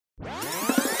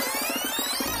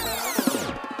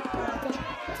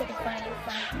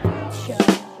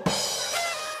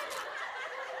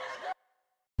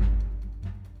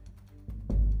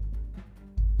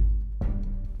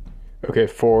Okay,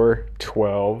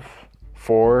 4:12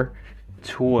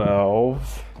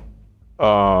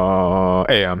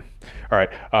 a.m. All right,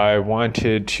 I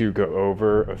wanted to go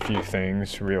over a few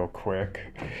things real quick.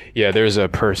 Yeah, there's a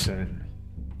person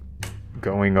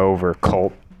going over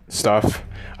cult stuff.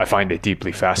 I find it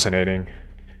deeply fascinating,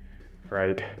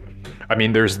 right? I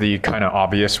mean, there's the kind of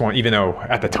obvious one, even though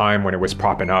at the time when it was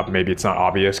propping up, maybe it's not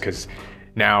obvious because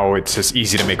now it's just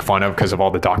easy to make fun of because of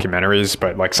all the documentaries,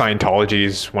 but like Scientology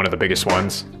is one of the biggest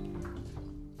ones.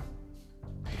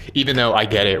 Even though I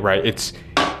get it, right?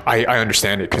 I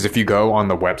understand it because if you go on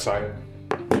the website,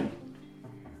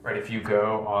 right? If you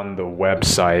go on the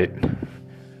website,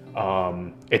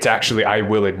 it's actually, I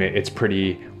will admit, it's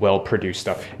pretty well produced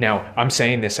stuff. Now, I'm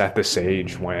saying this at this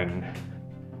age when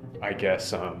I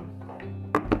guess, fuck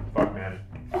man.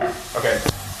 Okay.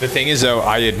 The thing is though,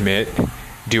 I admit,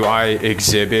 do I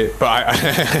exhibit, but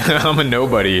I'm a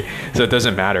nobody, so it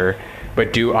doesn't matter.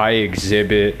 But do I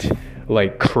exhibit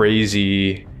like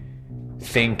crazy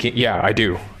thinking? Yeah, I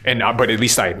do. But at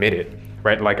least I admit it,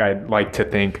 right? Like I like to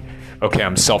think, okay,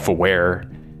 I'm self-aware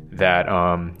that,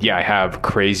 yeah, I have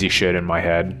crazy shit in my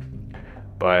head,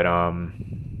 but,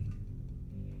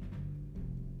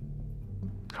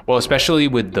 well, especially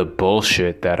with the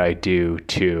bullshit that I do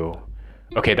too.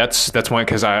 Okay, that's one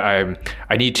because I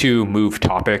need to move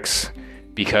topics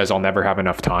because I'll never have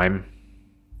enough time.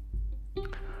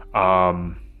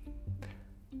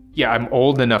 Yeah, I'm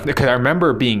old enough because I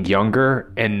remember being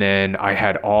younger, and then I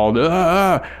had all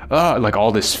the like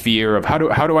all this fear of how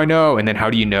do I know, and then how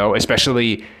do you know?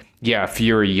 Especially, yeah, if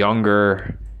you're a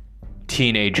younger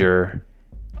teenager,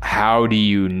 how do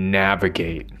you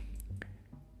navigate?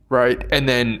 Right. And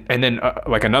then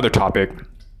like another topic,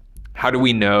 how do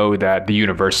we know that the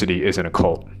university isn't a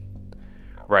cult?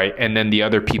 Right. And then the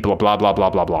other people, blah, blah, blah,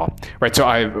 blah, blah. Right. So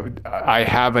I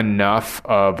have enough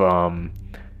of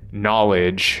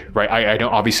knowledge. Right. I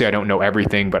don't know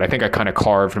everything, but I think I kind of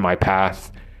carved my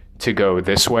path to go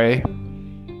this way.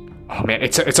 Oh, man,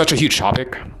 it's such a huge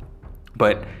topic.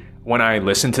 But when I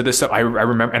listen to this stuff, I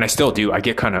remember, and I still do, I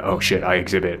get kind of, oh, shit, I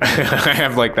exhibit. I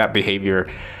have like that behavior.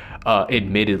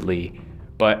 Admittedly,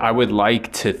 but I would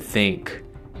like to think,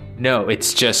 no,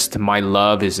 it's just my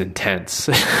love is intense.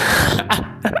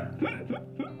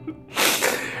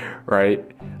 Right?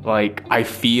 Like I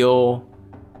feel,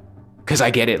 because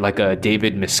I get it, like a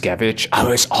David Miscavige, I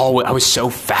was so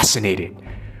fascinated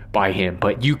by him,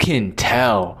 but you can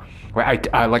tell, right?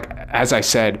 I like, as I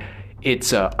said,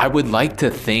 it's I would like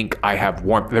to think I have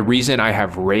warmth. The reason I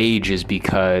have rage is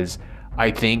because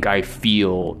I think I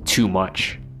feel too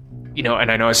much. You know,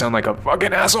 and I know I sound like a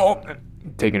fucking asshole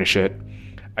taking a shit.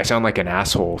 I sound like an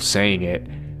asshole saying it,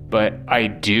 but I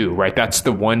do, right? That's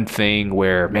the one thing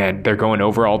where, man, they're going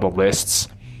over all the lists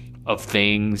of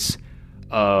things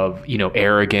of, you know,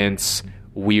 arrogance,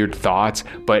 weird thoughts.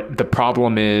 But the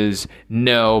problem is,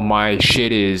 no, my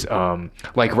shit is,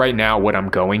 like right now, what I'm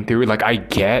going through, like I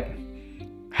get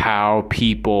how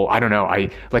people, I don't know,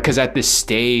 cause at this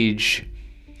stage,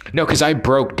 no, because I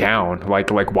broke down. Like,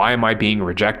 why am I being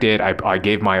rejected? I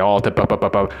gave my all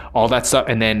to all that stuff.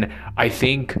 And then I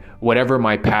think whatever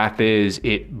my path is,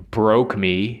 it broke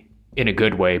me in a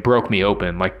good way, broke me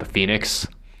open like the phoenix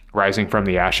rising from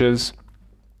the ashes.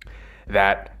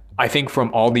 That I think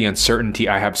from all the uncertainty,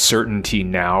 I have certainty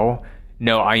now.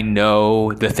 No, I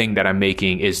know the thing that I'm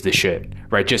making is the shit,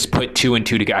 right? Just put two and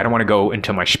two together. I don't want to go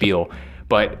into my spiel,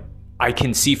 but I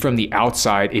can see from the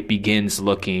outside, it begins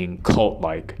looking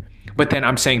cult-like. But then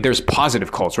I'm saying there's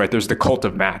positive cults, right? There's the cult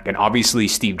of Mac. And obviously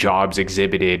Steve Jobs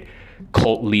exhibited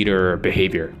cult leader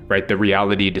behavior, right? The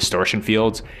reality distortion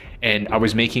fields. And I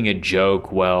was making a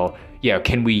joke, well, yeah,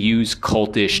 can we use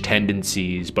cultish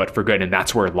tendencies, but for good? And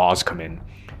that's where laws come in.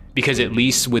 Because at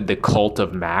least with the cult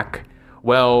of Mac,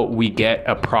 well, we get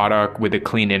a product with a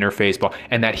clean interface,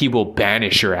 and that he will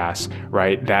banish your ass,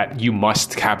 right? That you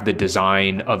must have the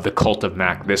design of the cult of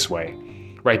Mac this way,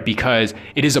 right? Because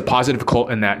it is a positive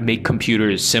cult in that make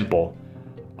computers simple,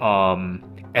 and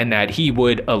that he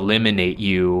would eliminate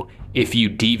you if you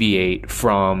deviate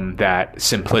from that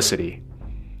simplicity,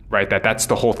 right? That's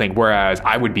the whole thing. Whereas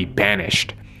I would be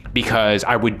banished because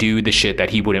I would do the shit that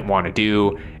he wouldn't want to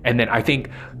do. And then I think,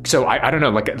 so I don't know,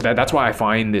 like that's why I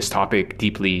find this topic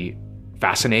deeply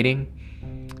fascinating.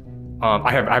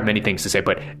 I have many things to say,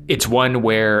 but it's one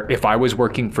where if I was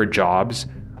working for jobs,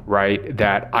 right,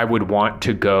 that I would want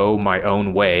to go my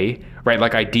own way, right?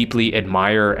 Like I deeply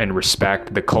admire and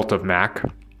respect the cult of Mac,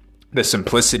 the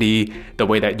simplicity, the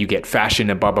way that you get fashion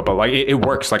and blah, blah, blah. Like it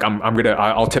works. Like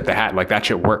I'll tip the hat. Like that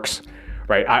shit works.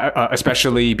 right?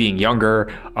 Especially being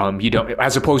younger, you don't,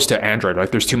 as opposed to Android,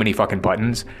 like there's too many fucking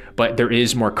buttons, but there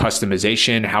is more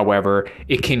customization. However,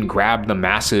 it can grab the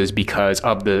masses because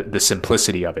of the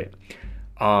simplicity of it.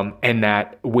 And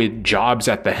that with Jobs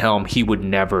at the helm, he would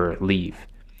never leave,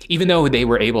 even though they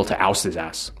were able to oust his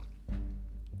ass.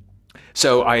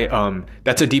 So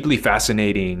that's a deeply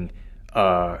fascinating,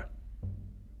 what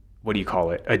do you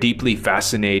call it? A deeply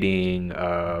fascinating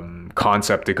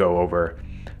concept to go over,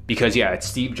 because yeah, it's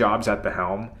Steve Jobs at the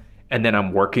helm, and then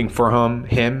I'm working for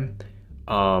him.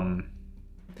 Yeah,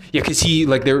 because he,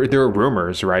 like, there are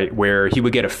rumors, right, where he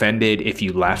would get offended if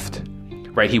you left,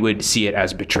 right? He would see it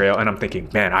as betrayal, and I'm thinking,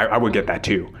 man, I would get that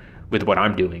too with what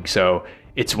I'm doing. So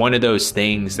it's one of those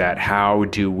things that how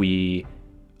do we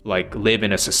like live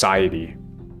in a society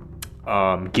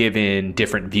given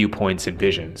different viewpoints and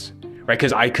visions, right?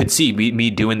 Because I could see me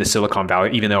doing the Silicon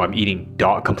Valley, even though I'm eating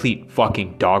complete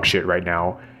fucking dog shit right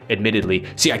now, admittedly.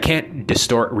 See, I can't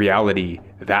distort reality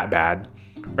that bad,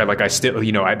 right? Like I still,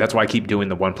 that's why I keep doing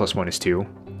the 1 + 1 = 2.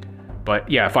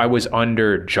 But yeah, if I was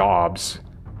under Jobs,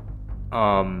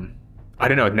 I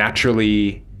don't know,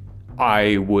 naturally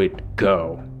I would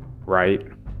go, right?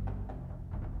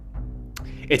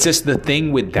 It's just the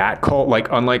thing with that cult, like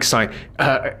unlike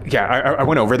I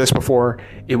went over this before.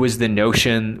 It was the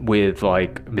notion with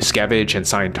like Miscavige and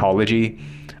Scientology.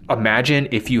 Imagine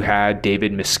if you had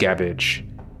David Miscavige,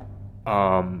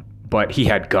 but he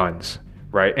had guns,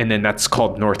 right? And then that's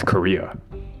called North Korea,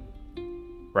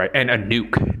 right? And a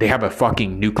nuke. They have a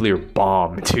fucking nuclear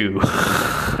bomb too,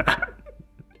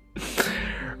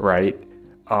 right?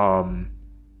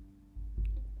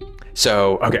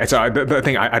 So, okay, so the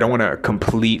thing, I don't want to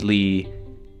completely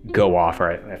go off,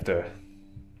 right? I have to.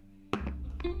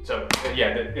 So, yeah,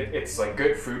 it's like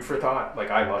good food for thought.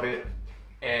 Like, I love it.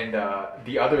 And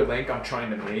the other link I'm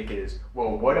trying to make is,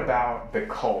 well, what about the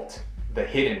cult, the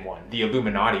hidden one, the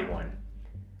Illuminati one,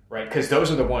 right? Because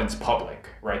those are the ones public,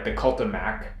 right? The cult of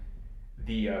Mac,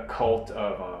 the cult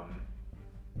of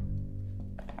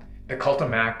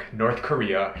Mac, North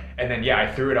Korea, and then, yeah, I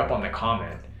threw it up on the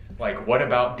comment. Like, what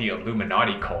about the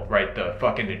Illuminati cult, right? The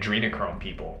fucking adrenochrome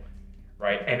people,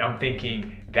 right? And I'm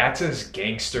thinking, that's as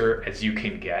gangster as you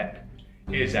can get,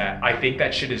 is that I think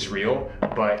that shit is real,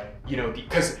 but,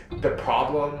 because the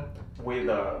problem with,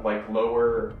 the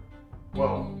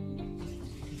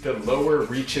lower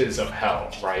reaches of hell,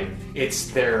 right?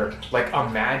 It's their, like,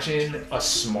 imagine a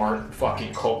smart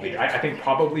fucking cult leader. I think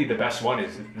probably the best one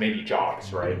is maybe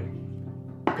Jobs, right?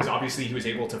 Because obviously he was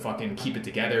able to fucking keep it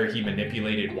together. He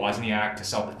manipulated Wozniak to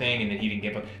sell the thing, and then he didn't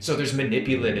give up. So there's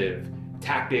manipulative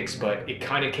tactics, but it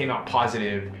kind of came out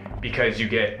positive because you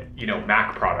get,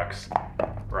 Mac products,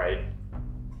 right?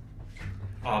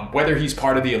 Whether he's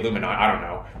part of the Illuminati, I don't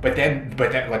know. But then,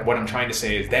 like, what I'm trying to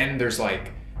say is then there's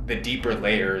like the deeper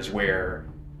layers where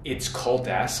it's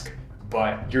cult-esque,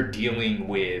 but you're dealing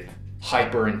with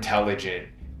hyper intelligent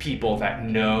people that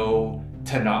know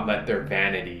to not let their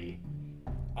vanity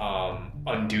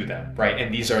undo them, right?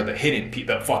 And these are the hidden,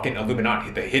 the fucking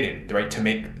Illuminati, the hidden, right?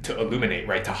 To illuminate,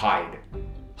 right? To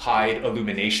hide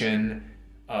illumination,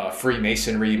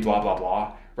 Freemasonry, blah, blah,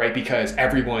 blah, right? Because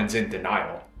everyone's in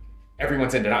denial.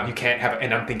 You can't have,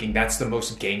 and I'm thinking that's the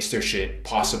most gangster shit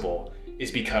possible,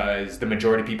 is because the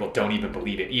majority of people don't even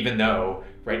believe it, even though,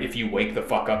 right, if you wake the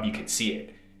fuck up, you can see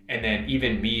it. And then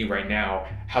even me right now,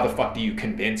 how the fuck do you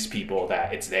convince people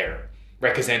that it's there?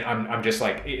 Right, because then I'm just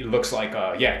like, it looks like,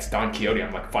 it's Don Quixote.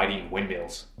 I'm like fighting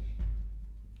windmills.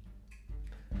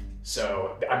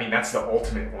 So, I mean, that's the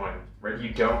ultimate one, right?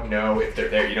 You don't know if they're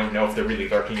there. You don't know if they're really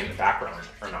lurking in the background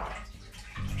or not.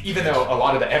 Even though a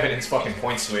lot of the evidence fucking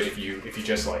points to it if you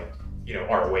just like,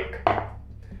 are awake.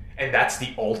 And that's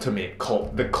the ultimate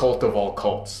cult, the cult of all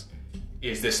cults,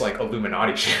 is this like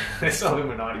Illuminati shit, this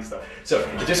Illuminati stuff. So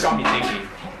it just got me thinking,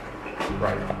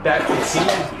 right, that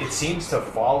it seems to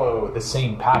follow the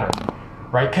same pattern,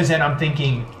 right? Because then I'm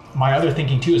thinking, my other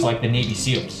thinking too is like the Navy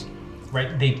SEALs,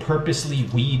 right? They purposely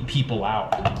weed people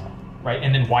out, right?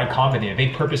 And then Y Combinator, they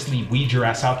purposely weed your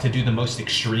ass out to do the most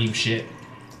extreme shit,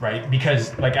 right?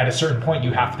 Because like at a certain point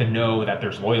you have to know that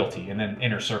there's loyalty and then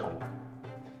inner circle.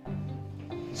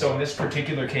 So in this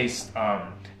particular case,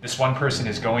 this one person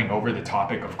is going over the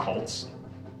topic of cults,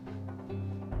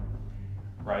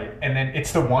 right? And then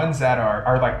it's the ones that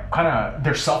are like kind of,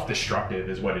 they're self-destructive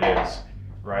is what it is,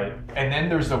 right? And then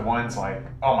there's the ones like,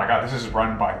 oh my God, this is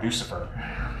run by Lucifer.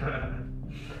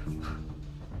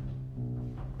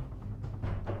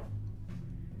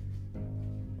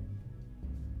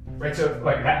 Right, so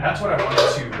like that's what I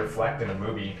wanted to reflect in a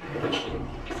movie.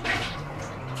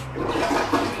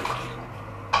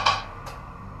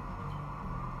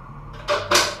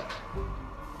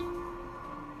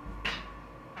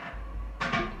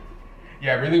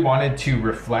 really wanted to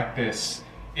reflect this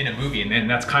in a movie, and then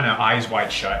that's kind of Eyes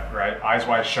Wide Shut, right? Eyes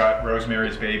Wide Shut,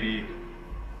 Rosemary's Baby.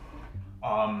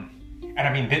 And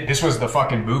I mean, this was the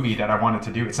fucking movie that I wanted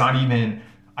to do. It's not even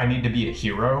I need to be a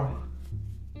hero.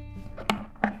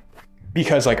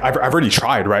 Because like I've already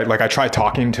tried, right? Like I tried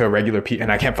talking to regular people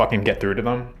and I can't fucking get through to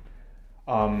them.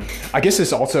 I guess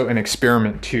it's also an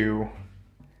experiment too,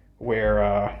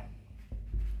 where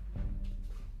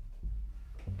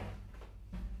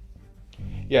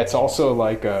yeah, it's also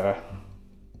like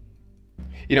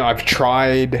you know, I've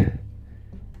tried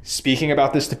speaking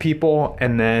about this to people,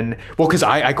 and then because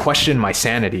I question my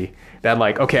sanity, that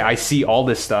like, okay, I see all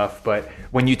this stuff, but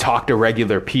when you talk to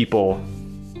regular people,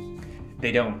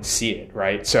 they don't see it,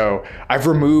 right? So I've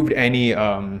removed any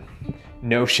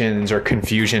notions or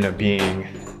confusion of being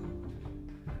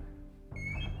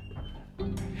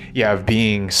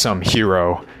some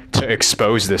hero to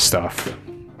expose this stuff,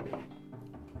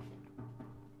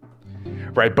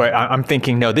 right? But I'm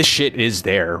thinking, no, this shit is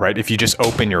there, right? If you just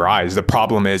open your eyes. The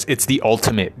problem is it's the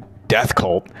ultimate death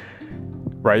cult,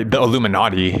 right? The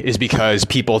Illuminati is because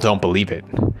people don't believe it.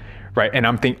 Right. And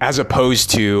I'm thinking, as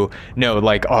opposed to, no,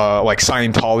 like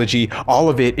Scientology, all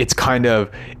of it, it's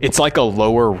like a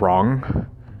lower rung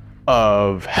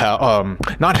of hell,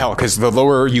 not hell, because the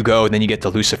lower you go, then you get to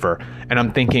Lucifer. And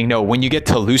I'm thinking, no, when you get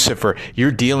to Lucifer,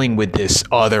 you're dealing with this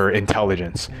other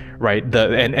intelligence, right?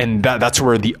 That's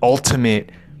where the ultimate,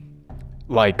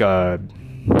 like,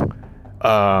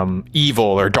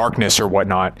 evil or darkness or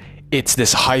whatnot, it's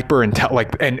this hyper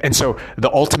and so the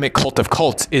ultimate cult of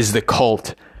cults is the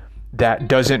cult that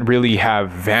doesn't really have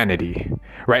vanity,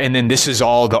 right? And then this is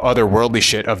all the otherworldly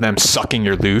shit of them sucking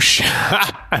your loosh.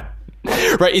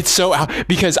 Right? It's so,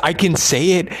 because I can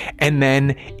say it and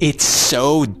then it's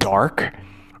so dark,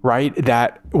 right?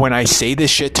 That when I say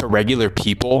this shit to regular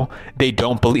people, they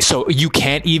don't believe. So you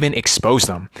can't even expose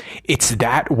them. It's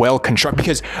that well constructed,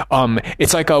 because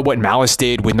it's like what Malice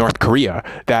did with North Korea,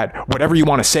 that whatever you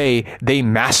want to say, they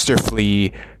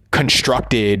masterfully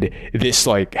constructed this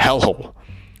like hellhole.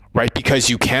 Right, because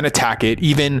you can attack it,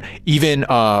 even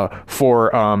for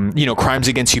crimes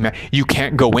against humanity. You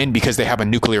can't go in because they have a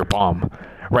nuclear bomb,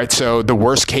 right? So the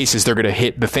worst case is they're going to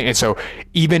hit the thing, and so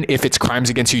even if it's crimes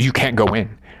against you, you can't go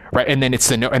in, right? And then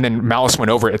and then Malice went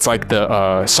over it. It's like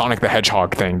the Sonic the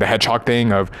Hedgehog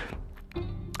thing of,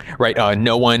 right?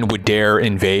 No one would dare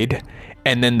invade.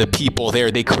 And then the people there,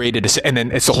 they created and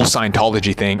then it's the whole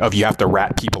Scientology thing of you have to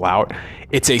rat people out.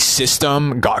 It's a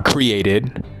system got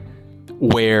created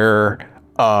where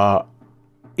now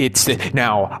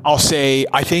I'll say,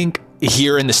 I think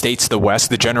here in the States, the West,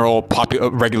 the general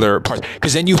regular parts,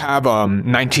 because then you have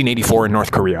 1984 in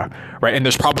North Korea, right? And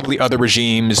there's probably other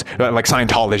regimes like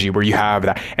Scientology where you have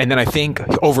that. And then I think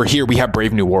over here we have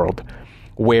Brave New World,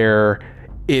 where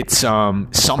it's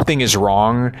something is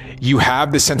wrong. You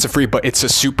have the sense of free, but it's a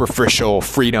superficial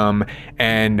freedom,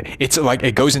 and it's like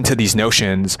it goes into these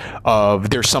notions of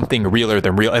there's something realer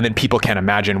than real, and then people can't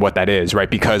imagine what that is, right?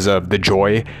 Because of the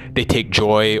joy, they take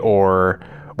joy or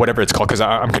whatever it's called, because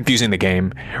I'm confusing the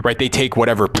game, right? They take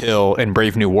whatever pill in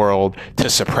Brave New World to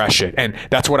suppress it, and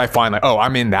that's what I find like, oh,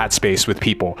 I'm in that space with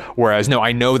people. Whereas no,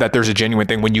 I know that there's a genuine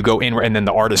thing when you go in, and then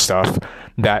the artist stuff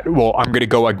that, well, I'm going to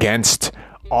go against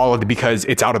all of it because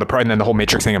it's out of the and then the whole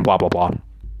Matrix thing and blah blah blah.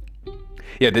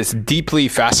 Yeah, this deeply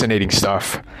fascinating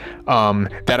stuff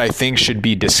that I think should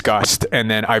be discussed.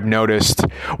 And then I've noticed,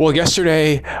 well,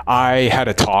 yesterday I had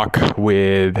a talk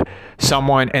with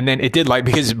someone, and then it did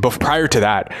because prior to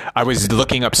that I was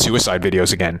looking up suicide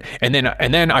videos again, and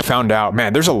then I found out,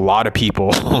 man, there's a lot of people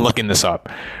looking this up,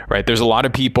 right? There's a lot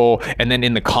of people, and then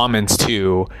in the comments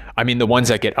too, I mean, the ones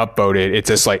that get upvoted, it's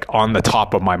just like on the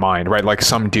top of my mind, right? Like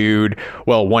some dude,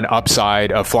 well, one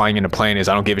upside of flying in a plane is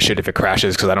I don't give a shit if it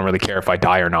crashes because I don't really care if I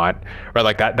die or not, right?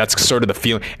 Like that's sort of the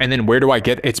feeling. And then where do I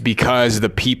get, it's because the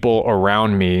people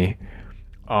around me,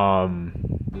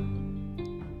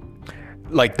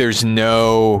 like there's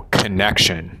no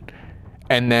connection.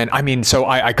 And then, I mean, so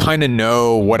I kind of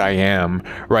know what I am,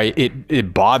 right?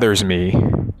 It bothers me.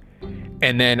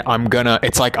 And then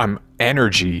it's like I'm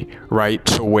energy, right?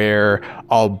 To where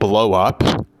I'll blow up.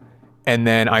 And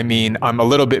then, I mean, I'm a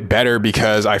little bit better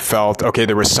because I felt, okay,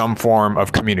 there was some form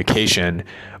of communication,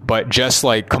 but just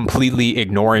like completely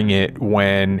ignoring it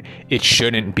when it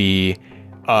shouldn't be,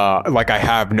 like I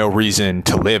have no reason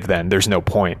to live then. There's no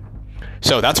point.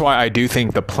 So that's why I do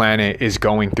think the planet is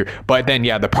going through. But then,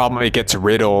 yeah, the problem, it gets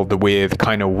riddled with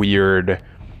kind of weird,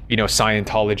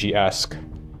 Scientology-esque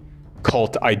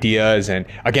cult ideas. And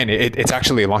again, it's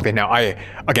actually a long thing. Now, I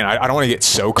don't want to get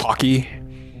so cocky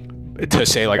to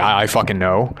say like I fucking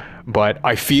know, But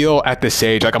I feel at this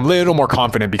age, like I'm a little more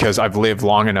confident because I've lived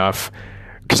long enough.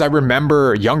 Because I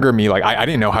remember younger me, like I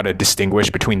didn't know how to distinguish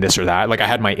between this or that. Like I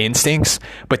had my instincts,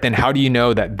 but then how do you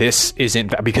know that this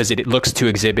isn't that? Because it looks to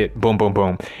exhibit boom, boom,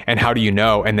 boom. And how do you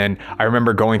know? And then I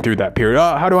remember going through that period.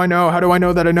 Oh, how do I know? How do I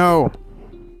know that I know?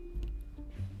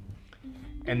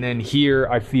 And then here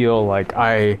I feel like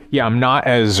I'm not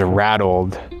as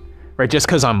rattled, right? Just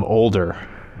because I'm older,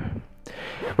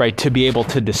 right? To be able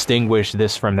to distinguish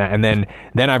this from that. And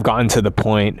then I've gotten to the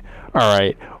point, all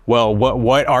right, well,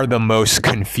 what are the most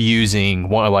confusing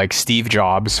one, like Steve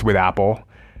Jobs with Apple,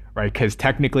 right? Because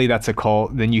technically that's a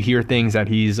cult. Then you hear things that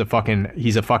he's a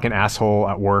fucking asshole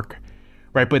at work,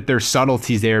 right? But there's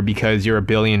subtleties there because you're a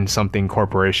billion something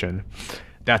corporation.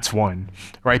 That's one,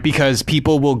 right? Because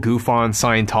people will goof on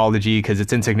Scientology because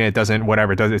it's insignificant, it doesn't,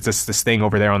 whatever, it's just this thing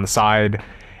over there on the side.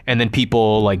 And then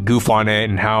people like goof on it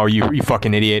and how you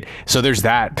fucking idiot. So there's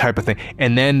that type of thing.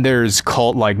 And then there's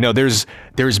cult, like, no, there's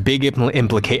big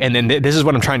implicate. And then this is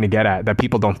what I'm trying to get at that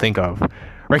people don't think of, right?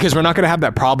 Because we're not going to have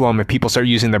that problem if people start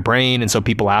using their brain. And so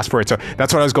people ask for it. So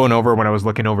that's what I was going over when I was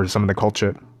looking over some of the cult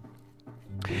shit.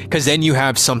 Because then you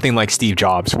have something like Steve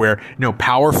Jobs where,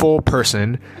 powerful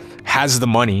person has the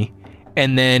money.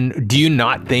 And then do you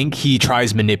not think he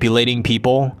tries manipulating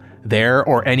people there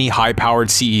or any high powered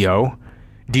CEO?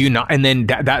 Do you not? And then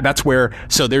that's where,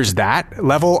 so there's that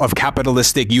level of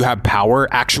capitalistic, you have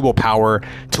power, actual power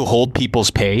to hold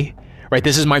people's pay, right?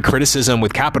 This is my criticism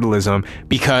with capitalism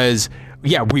because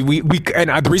and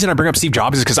the reason I bring up Steve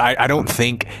Jobs is because I don't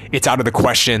think it's out of the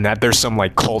question that there's some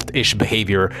like cult-ish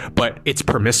behavior, but it's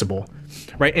permissible.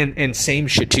 Right. And same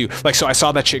shit too. Like, so I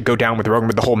saw that shit go down with Rogan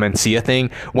with the whole Mencia thing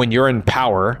when you're in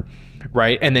power.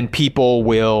 Right. And then people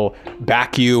will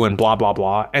back you and blah, blah,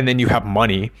 blah. And then you have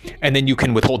money and then you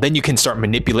can withhold. Then you can start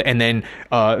manipulating. And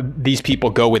then these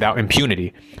people go without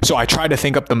impunity. So I try to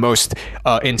think up the most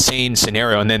insane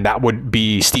scenario. And then that would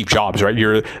be Steve Jobs. Right.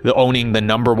 You're owning the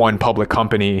number one public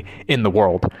company in the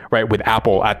world. Right. With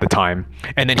Apple at the time.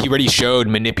 And then he already showed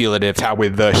manipulative how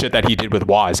with the shit that he did with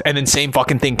Woz. And then same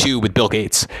fucking thing, too, with Bill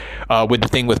Gates, with the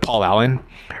thing with Paul Allen.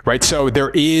 Right. So there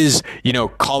is,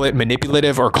 call it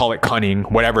manipulative or call it cunning,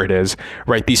 whatever it is.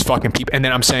 Right. These fucking people. And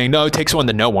then I'm saying, no, it takes one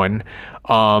to know one.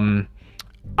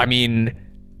 I mean,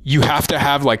 you have to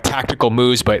have like tactical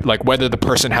moves, but like whether the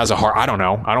person has a heart, I don't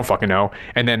know. I don't fucking know.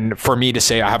 And then for me to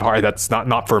say I have a heart, that's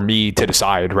not for me to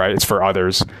decide. Right. It's for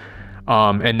others.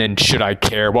 And then should I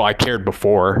care? Well, I cared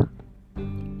before.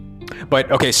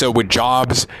 But OK, so with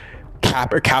Jobs,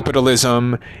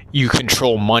 capitalism, you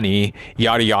control money,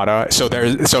 yada yada. So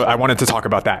I wanted to talk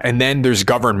about that. And then there's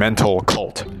governmental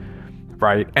cult,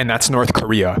 right? And that's North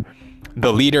Korea.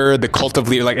 The leader, the cult of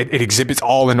leader, like it exhibits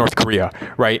all in North Korea,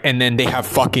 right? And then they have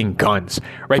fucking guns,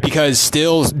 right? Because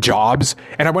still Jobs,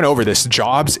 and I went over this,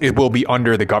 Jobs, it will be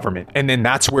under the government. And then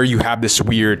that's where you have this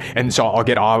weird, and so I'll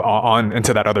get on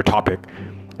into that other topic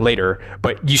later,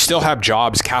 but you still have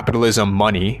Jobs, capitalism,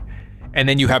 money, and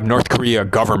then you have North Korea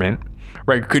government,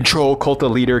 right? Control, cult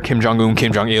of leader, Kim Jong-un,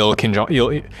 Kim Jong-il,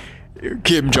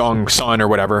 Kim Jong-son or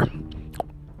whatever.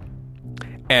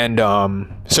 And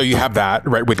so you have that,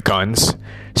 right, with guns.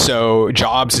 So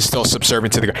Jobs is still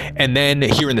subservient to the... And then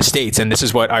here in the States, and this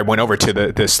is what I went over to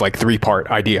this like three-part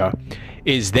idea,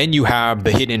 is then you have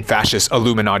the hidden fascist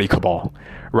Illuminati cabal,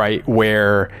 right?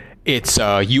 Where it's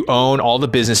you own all the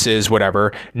businesses,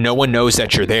 whatever. No one knows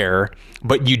that you're there,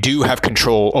 but you do have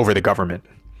control over the government.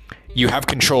 You have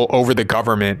control over the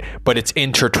government, but it's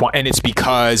intertwined, and it's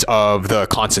because of the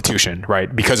Constitution,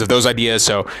 right? Because of those ideas.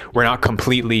 So we're not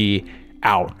completely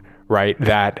out, right?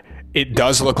 That it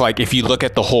does look like, if you look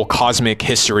at the whole cosmic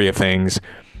history of things,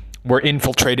 we're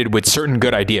infiltrated with certain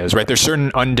good ideas, right? There's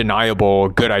certain undeniable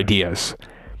good ideas.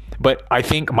 But I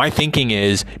think my thinking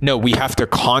is, no, we have to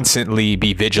constantly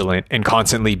be vigilant and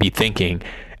constantly be thinking.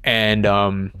 And,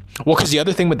 well, because the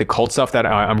other thing with the cult stuff that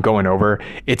I'm going over,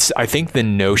 it's, I think the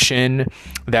notion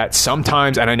that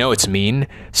sometimes, and I know it's mean,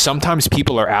 sometimes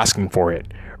people are asking for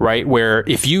it, right? Where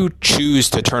if you choose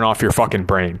to turn off your fucking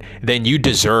brain, then you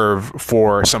deserve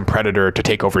for some predator to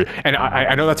take over. And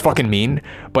I know that's fucking mean,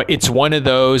 but it's one of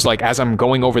those, like, as I'm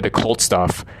going over the cult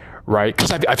stuff, right?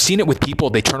 Because I've seen it with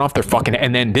people, they turn off their fucking,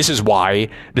 and then this is why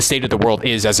the state of the world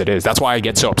is as it is. That's why I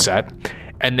get so upset.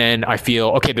 And then I feel,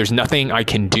 okay, there's nothing I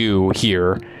can do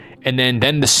here. And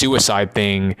then the suicide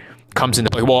thing comes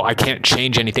into play. Well, I can't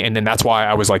change anything. And then that's why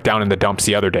I was like down in the dumps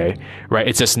the other day, right?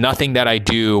 It's just nothing that I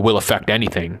do will affect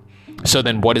anything. So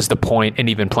then what is the point in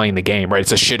even playing the game, right?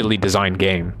 It's a shittily designed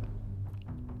game.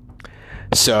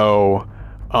 So,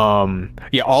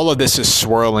 yeah, all of this is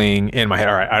swirling in my head.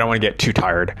 All right, I don't want to get too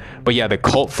tired. But yeah, the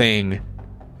cult thing,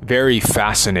 very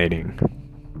fascinating.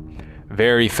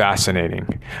 Very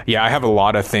fascinating. Yeah, I have a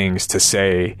lot of things to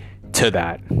say to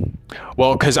that.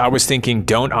 Well, because I was thinking,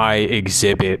 don't I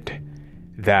exhibit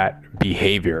that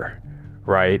behavior,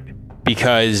 right?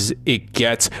 Because it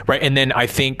gets right. And then I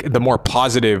think the more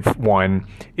positive one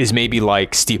is maybe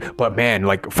like Steve, but man,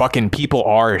 like fucking people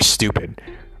are stupid,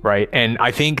 right? And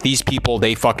I think these people,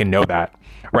 they fucking know that,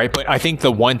 right? But I think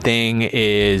the one thing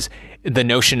is the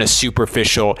notion of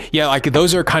superficial. Yeah, like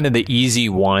those are kind of the easy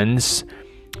ones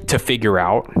to figure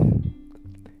out.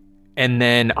 And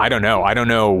then I don't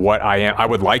know what I am. I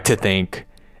would like to think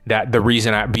that the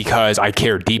reason because I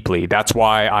care deeply, that's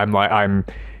why I'm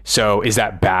so is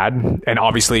that bad? And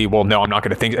obviously, well, no, I'm not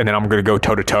going to think, and then I'm going to go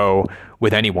toe to toe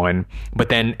with anyone, but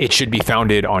then it should be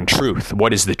founded on truth.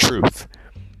 What is the truth,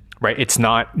 right? It's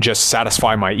not just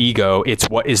satisfy my ego. It's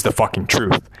what is the fucking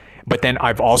truth. But then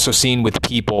I've also seen with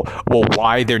people, well,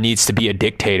 why there needs to be a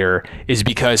dictator is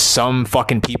because some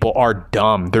fucking people are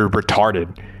dumb. They're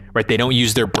retarded, right? They don't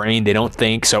use their brain. They don't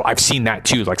think. So I've seen that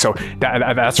too. Like, so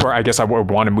that's where I guess I would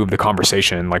want to move the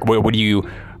conversation. Like, what do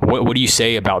you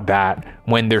say about that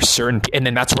when there's certain, and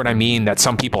then that's what I mean, that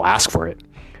some people ask for it.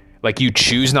 Like you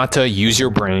choose not to use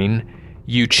your brain.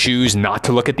 You choose not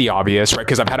to look at the obvious, right?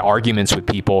 Because I've had arguments with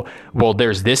people. Well,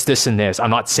 there's this, and this.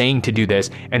 I'm not saying to do this.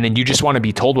 And then you just want to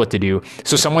be told what to do.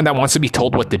 So someone that wants to be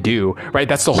told what to do, right?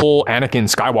 That's the whole Anakin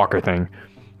Skywalker thing,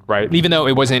 right? Even though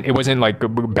it wasn't like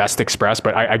best expressed,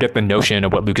 but I get the notion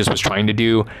of what Lucas was trying to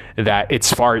do, that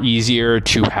it's far easier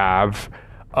to have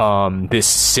this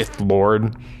Sith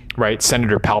Lord, right?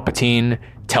 Senator Palpatine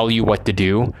tell you what to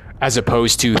do, as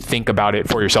opposed to think about it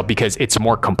for yourself, because it's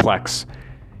more complex.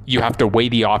 You have to weigh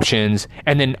the options.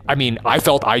 And then, I mean, I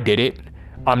felt I did it.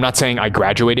 I'm not saying I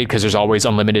graduated, because there's always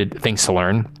unlimited things to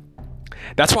learn.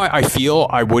 That's why I feel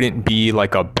I wouldn't be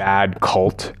like a bad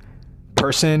cult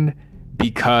person,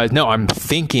 because no, I'm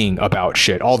thinking about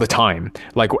shit all the time.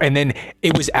 Like, and then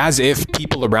it was as if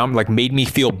people around like made me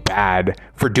feel bad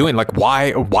for doing, like,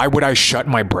 why would I shut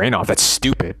my brain off? That's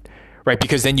stupid, right?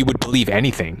 Because then you would believe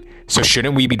anything. So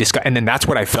shouldn't we be discussing? And then that's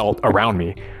what I felt around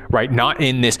me, right? Not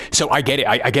in this. So I get it.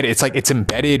 I get it. It's like, it's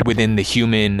embedded within the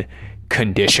human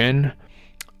condition.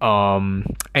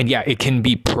 And yeah, it can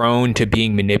be prone to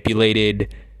being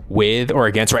manipulated with or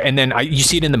against, right? And then you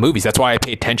see it in the movies. That's why I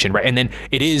pay attention, right? And then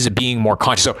it is being more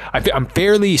conscious. So I'm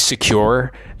fairly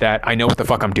secure that I know what the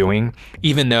fuck I'm doing,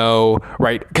 even though,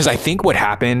 right? Because I think what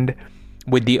happened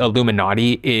with the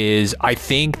Illuminati is, I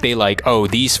think they like, oh,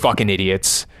 these fucking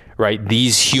idiots, right?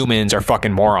 These humans are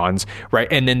fucking morons, right?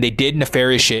 And then they did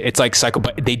nefarious shit. It's like psycho,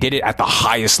 but they did it at the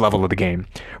highest level of the game,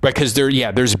 right? Because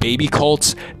there's baby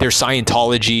cults, there's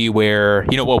Scientology, where,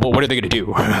 you know, well, what are they going to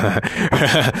do?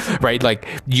 Right? Like,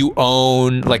 you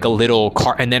own like a little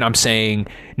car. And then I'm saying,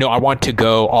 no, I want to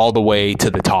go all the way to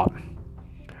the top,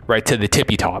 right? To the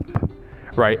tippy top,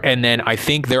 right? And then I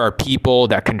think there are people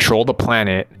that control the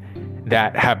planet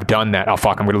that have done that. Oh,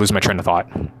 fuck, I'm going to lose my train of thought.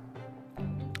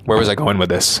 Where was I going with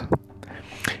this?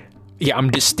 Yeah,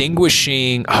 I'm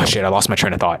distinguishing... Oh, shit, I lost my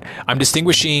train of thought. I'm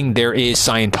distinguishing, there is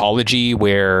Scientology,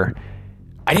 where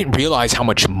I didn't realize how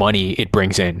much money it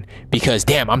brings in. Because,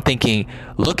 damn, I'm thinking,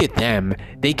 look at them.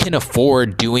 They can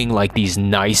afford doing, like, these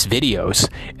nice videos.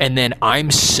 And then I'm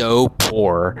so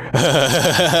poor,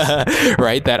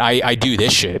 right, that I do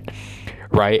this shit.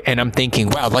 Right. And I'm thinking,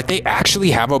 wow, like they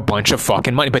actually have a bunch of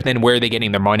fucking money. But then where are they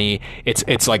getting their money?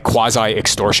 It's like quasi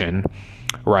extortion.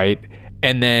 Right.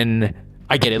 And then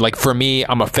I get it. Like, for me,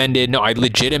 I'm offended. No, I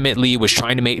legitimately was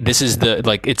trying to make, this is the,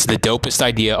 like, it's the dopest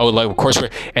idea. Oh, like, of course.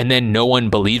 And then no one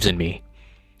believes in me.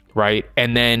 Right.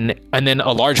 And then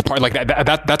a large part, like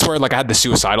that's where, like, I had the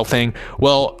suicidal thing.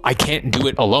 Well, I can't do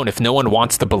it alone. If no one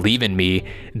wants to believe in me,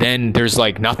 then there's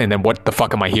like nothing. Then what the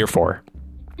fuck am I here for?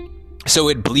 So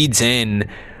it bleeds in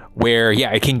where,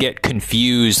 yeah, I can get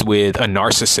confused with a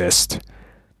narcissist,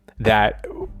 that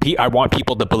I want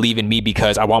people to believe in me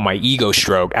because I want my ego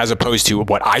stroked, as opposed to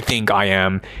what I think I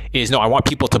am is, no, I want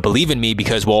people to believe in me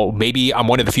because, well, maybe I'm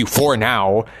one of the few for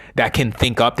now that can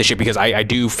think up the shit, because I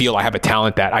do feel I have a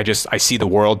talent that I see the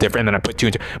world different, and then I put two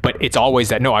and two. But it's always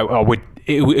that, no,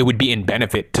 it would be in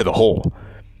benefit to the whole.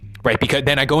 Right, because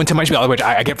then I go into my spiel, which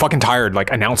I get fucking tired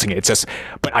like announcing it. It's just,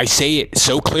 but I say it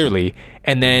so clearly,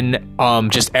 and then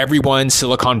just everyone,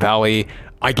 Silicon Valley,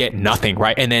 I get nothing,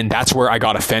 right? And then that's where I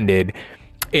got offended.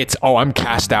 It's, oh, I'm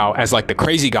cast out as like the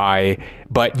crazy guy,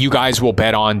 but you guys will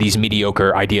bet on these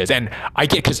mediocre ideas. And I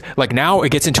get, because like now it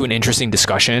gets into an interesting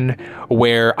discussion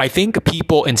where I think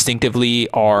people instinctively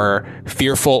are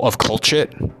fearful of cult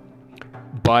shit.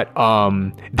 But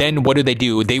then what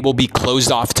do? They will be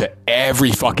closed off to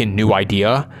every fucking new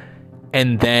idea.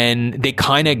 And then they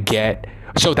kind of get,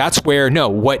 So that's where, no,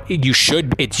 what you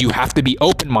should, it's, you have to be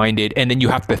open-minded, and then you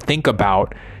have to think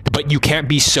about, but you can't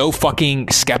be so fucking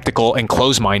skeptical and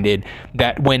close-minded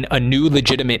that when a new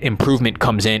legitimate improvement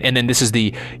comes in, and then this is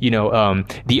the,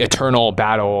 the eternal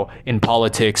battle in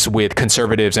politics with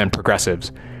conservatives and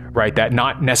progressives, right? That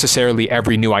not necessarily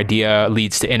every new idea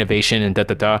leads to innovation and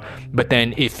but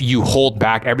then if you hold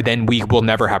back, then we will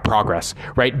never have progress,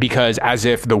 right? Because as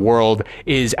if the world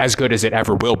is as good as it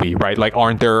ever will be, right? Like,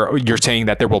 you're saying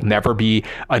that there will never be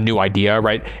a new idea,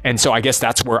 right? And so I guess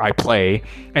that's where I play.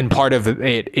 And part of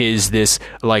it is this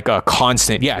like a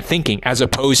constant, thinking, as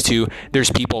opposed to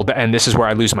there's people that, and this is where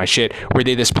I lose my shit, where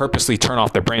they just purposely turn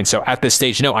off their brain. So at this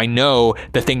stage, no, I know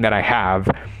the thing that I have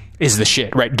is the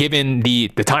shit, right? Given the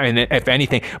time, and if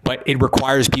anything, but it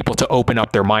requires people to open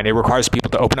up their mind. It requires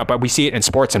people to open up. But we see it in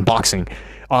sports and boxing.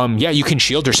 You can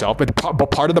shield yourself, but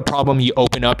part of the problem, you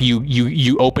open up,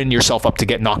 you open yourself up to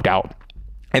get knocked out.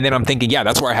 And then I'm thinking,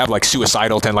 that's where I have like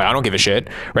suicidal like, I don't give a shit,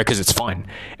 right? Because it's fun.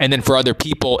 And then for other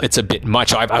people, it's a bit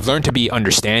much. I've learned to be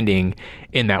understanding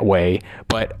in that way.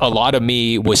 But a lot of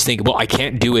me was thinking, well, I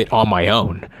can't do it on my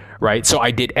own, right? So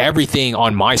I did everything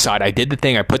on my side. I did the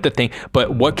thing, I put the thing,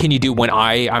 but what can you do when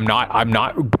I'm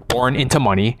not born into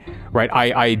money, right?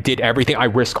 I did everything. I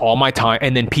risk all my time,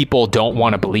 and then people don't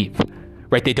want to believe,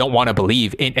 right? They don't want to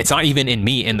believe in, it's not even in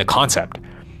me, in the concept.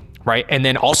 Right. And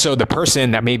then also the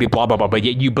person that maybe blah, blah, blah, but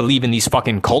yet you believe in these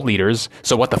fucking cult leaders.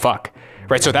 So what the fuck?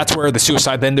 Right. So that's where the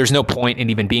suicide, then there's no point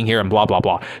in even being here and blah, blah,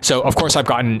 blah. So of course I've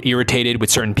gotten irritated with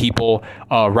certain people,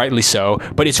 rightly so.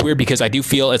 But it's weird because I do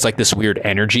feel it's like this weird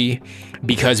energy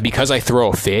because I throw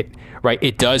a fit. Right.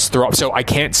 It does throw up. So I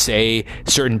can't say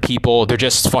certain people, they're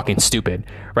just fucking stupid.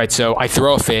 Right. So I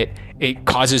throw a fit. It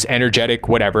causes energetic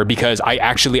whatever, because I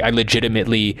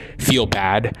legitimately feel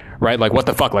bad, right? Like, what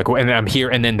the fuck? Like, and I'm here,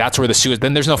 and then that's where the suicide,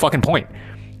 then there's no fucking point.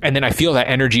 And then I feel that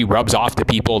energy rubs off to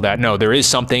people that, no, there is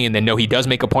something, and then, no, he does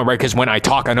make a point, right? Because when I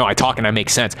talk, I know I talk and I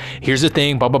make sense. Here's the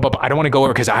thing, blah, blah, blah, blah. I don't want to go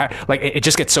over because it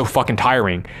just gets so fucking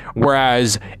tiring.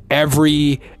 Whereas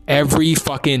every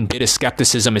fucking bit of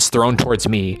skepticism is thrown towards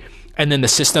me. And then the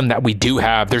system that we do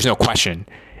have, there's no question.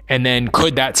 And then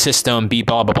could that system be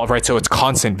blah, blah, blah, right? So it's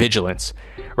constant vigilance,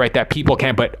 right? That people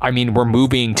can't, but I mean, we're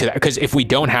moving to that, because if we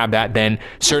don't have that, then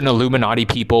certain Illuminati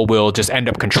people will just end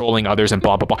up controlling others and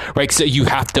blah, blah, blah, right? So you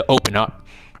have to open up,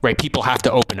 right? People have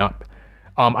to open up.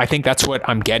 I think that's what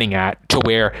I'm getting at, to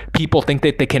where people think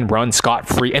that they can run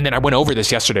scot-free. And then I went over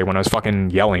this yesterday when I was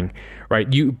fucking yelling,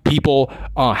 right? People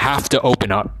have to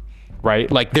open up.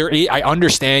 Right? Like I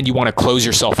understand you want to close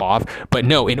yourself off, but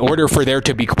no, in order for there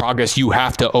to be progress, you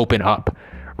have to open up.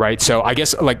 Right. So I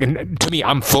guess, like, to me,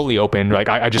 I'm fully open. Like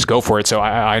I just go for it. So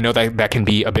I know that can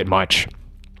be a bit much.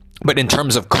 But in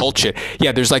terms of culture,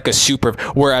 there's like a super,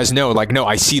 whereas no,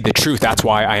 I see the truth. That's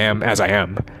why I am as I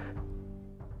am.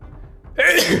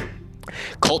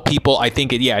 Cult people, I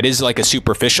think it is like a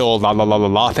superficial la la la la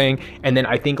la thing. And then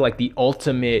I think like the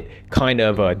ultimate kind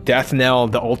of death knell,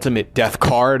 the ultimate death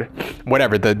card,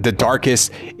 whatever, the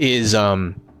darkest is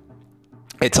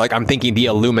it's like, I'm thinking the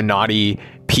Illuminati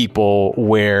people,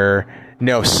 where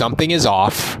no, something is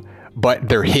off, but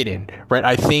they're hidden, right?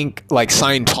 I think like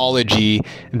Scientology,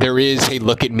 there is, hey,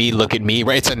 look at me,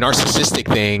 right? It's a narcissistic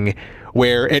thing,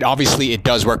 where it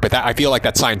does work, but I feel like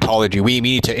that's Scientology. We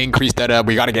need to increase that up.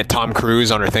 We got to get Tom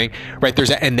Cruise on our thing, right?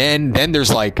 And then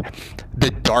there's like the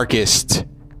darkest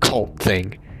cult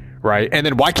thing, right? And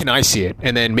then why can I see it?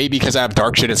 And then maybe because I have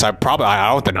dark shit inside,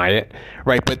 I don't deny it,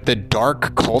 right? But the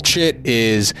dark cult shit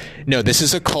is, no, this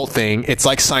is a cult thing. It's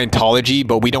like Scientology,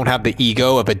 but we don't have the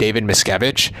ego of a David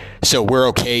Miscavige, so we're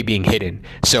okay being hidden.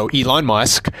 So Elon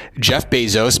Musk, Jeff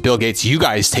Bezos, Bill Gates, you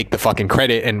guys take the fucking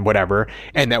credit and whatever,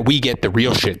 and that we get the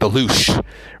real shit, the loosh,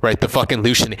 right? The fucking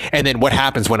loosh. And then what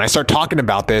happens when I start talking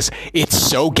about this? It's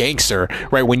so gangster,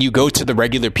 right? When you go to the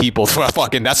regular people,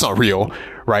 fucking, that's not real,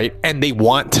 right? And they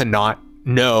want to not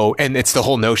know. And it's the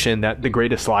whole notion that the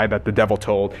greatest lie that the devil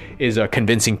told is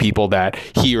convincing people that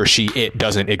he or she, it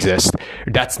doesn't exist.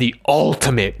 That's the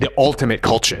ultimate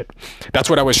cult shit. That's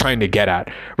what I was trying to get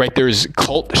at, right? There's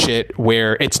cult shit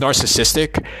where it's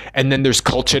narcissistic, and then there's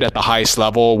cult shit at the highest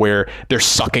level where they're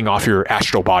sucking off your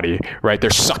astral body, right?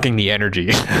 They're sucking the energy.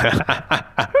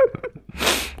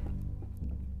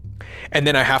 And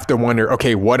then I have to wonder,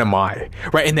 okay, what am I?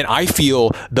 Right. And then I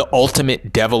feel the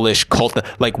ultimate devilish cult,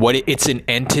 like it's an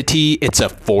entity, it's a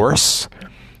force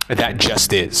that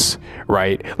just is,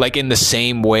 right? Like in the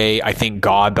same way, I think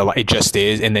God, it just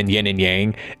is, and then yin and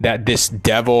yang, that this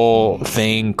devil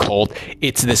thing, cult,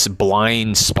 it's this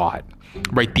blind spot.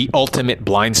 right? The ultimate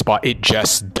blind spot. It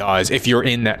just does. If you're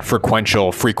in that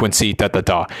frequency,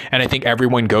 and I think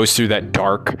everyone goes through that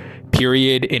dark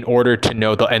period in order to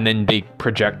know and then they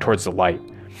project towards the light.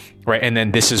 Right. And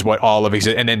then this is what all of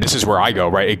exists. And then this is where I go.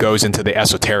 Right. It goes into the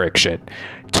esoteric shit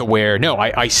to where, no,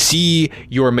 I see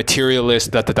your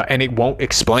materialist, and it won't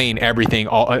explain everything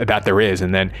that there is.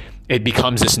 And then it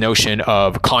becomes this notion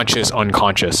of conscious,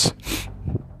 unconscious.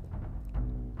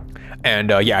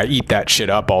 And I eat that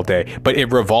shit up all day. But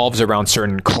it revolves around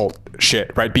certain cult shit,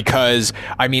 right? Because,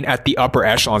 I mean, at the upper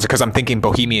echelons, because I'm thinking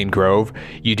Bohemian Grove,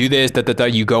 you do this,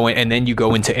 you go in, and then you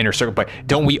go into inner circle. But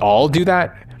don't we all do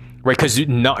that? Right, because we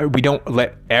don't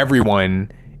let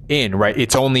everyone in, right?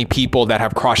 It's only people that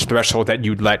have crossed threshold that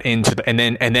you let into and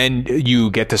then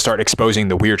you get to start exposing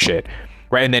the weird shit,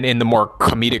 right? And then in the more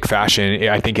comedic fashion,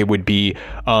 I think it would be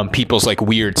people's like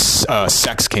weird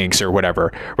sex kinks or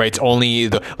whatever, right? It's only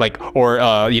the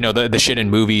the shit in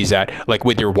movies that like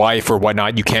with your wife or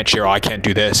whatnot, you can't share. Oh, I can't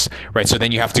do this, right? So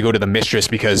then you have to go to the mistress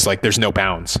because like there's no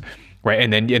bounds. Right.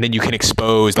 And then you can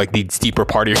expose like these deeper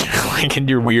part of your, like in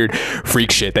your weird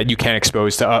freak shit that you can't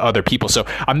expose to other people. So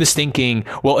I'm just thinking,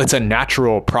 well, it's a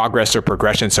natural progress or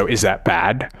progression. So is that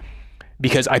bad?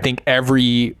 Because I think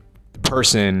every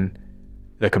person,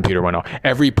 the computer went off,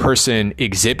 every person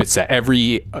exhibits that.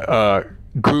 Every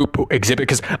group exhibit,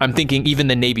 because I'm thinking even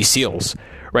the Navy SEALs,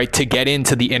 right, to get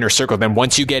into the inner circle. Then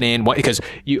once you get in, because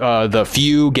the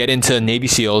few get into Navy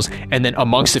SEALs, and then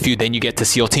amongst the few, then you get to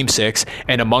SEAL Team 6,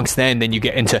 and amongst then you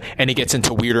get into, and it gets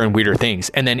into weirder and weirder things.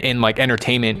 And then in like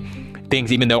entertainment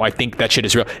things, even though I think that shit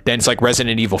is real, then it's like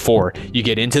Resident Evil 4. You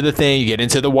get into the thing, you get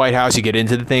into the White House, you get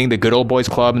into the thing, the good old boys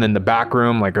club, and then the back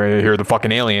room, like right here are the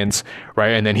fucking aliens,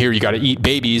 right? And then here you got to eat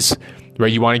babies, right?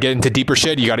 You want to get into deeper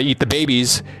shit, you got to eat the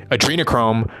babies,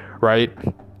 adrenochrome, right?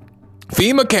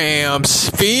 FEMA camps.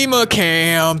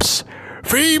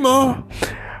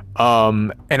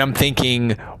 And I'm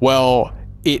thinking, well,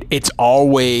 it's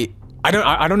always,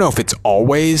 I don't know if it's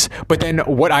always, but then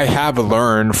what I have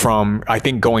learned from, I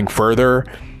think going further,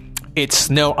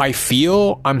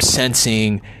 I'm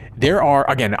sensing there are,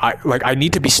 again, I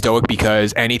need to be stoic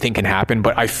because anything can happen,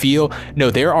 but I feel,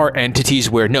 there are entities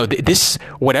where,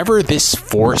 whatever this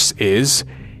force is,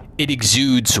 it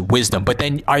exudes wisdom. But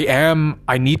then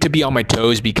I need to be on my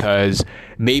toes because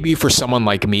maybe for someone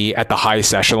like me at the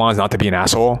highest echelons, not to be an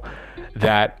asshole,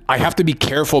 that I have to be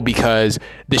careful because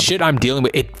the shit I'm dealing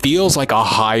with, it feels like a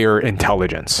higher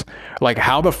intelligence. Like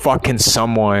how the fuck can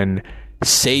someone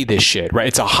say this shit, right?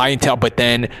 It's a high intel, but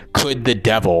then could the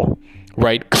devil,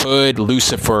 right? Could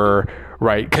Lucifer,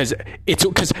 right? Because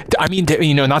I mean,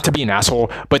 not to be an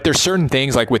asshole, but there's certain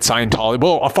things like with Scientology,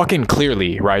 well, fucking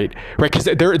clearly, right? Because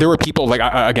there were people like,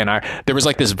 there was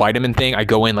like this vitamin thing. I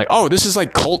go in like, oh, this is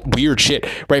like cult weird shit,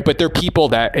 right? But there are people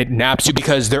that it naps you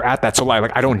because they're at that. So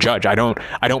like, I don't judge. I don't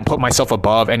put myself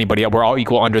above anybody. We're all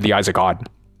equal under the eyes of God.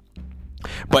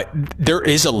 But there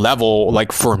is a level,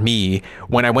 like for me,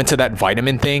 when I went to that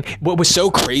vitamin thing, what was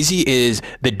so crazy is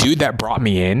the dude that brought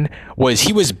me in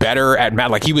he was better at math.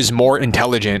 Like he was more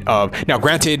intelligent now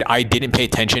granted, I didn't pay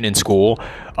attention in school,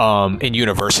 in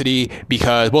university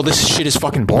because, well, this shit is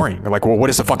fucking boring. Like, well, what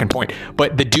is the fucking point?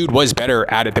 But the dude was better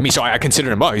at it than me. So I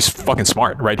considered him, he's fucking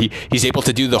smart, right? He's able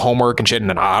to do the homework and shit. And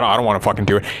then I don't want to fucking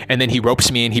do it. And then he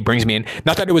ropes me in, he brings me in.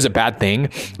 Not that it was a bad thing,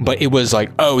 but it was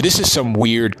like, oh, this is some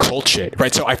weird cult shit,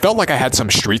 right? So I felt like I had some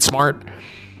street smart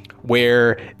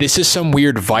where this is some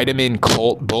weird vitamin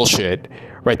cult bullshit,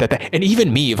 right? And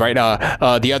even me, right?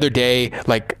 The other day,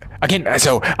 like, again,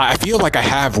 so I feel like I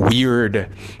have weird,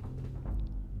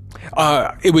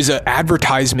 it was an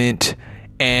advertisement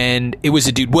and it was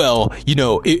a dude, well,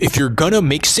 if you're gonna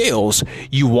make sales,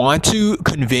 you want to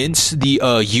convince the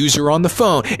user on the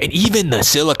phone, and even the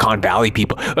Silicon Valley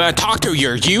people, talk to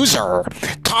your user,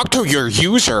 tell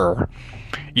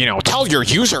your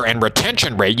user and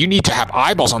retention rate, you need to have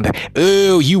eyeballs on that.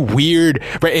 Oh, you weird,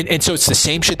 right? And so it's the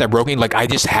same shit that broke me. Like I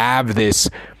just have this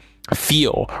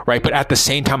feel, right? But at the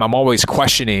same time, I'm always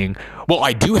questioning, well,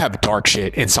 I do have dark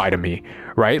shit inside of me,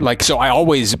 right? Like, so I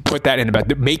always put that in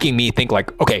about making me think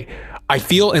like, okay, I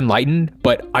feel enlightened,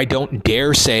 but I don't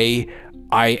dare say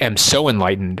I am so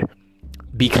enlightened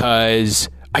because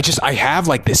I have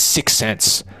like this sixth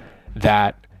sense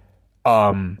that,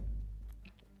 because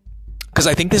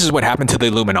I think this is what happened to the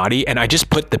Illuminati, and I just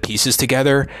put the pieces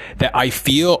together that I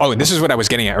feel, and this is what I was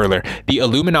getting at earlier. The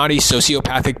Illuminati,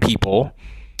 sociopathic people,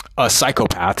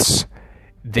 psychopaths,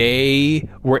 they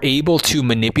were able to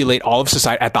manipulate all of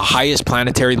society at the highest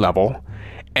planetary level.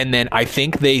 And then I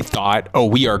think they thought, oh,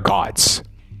 we are gods.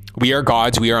 We are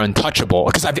gods. We are untouchable.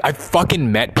 Because I've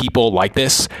fucking met people like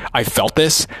this. I felt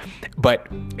this. But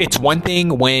it's one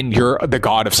thing when you're the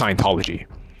god of Scientology,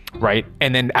 right?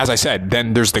 And then, as I said,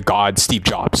 then there's the god Steve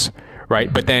Jobs,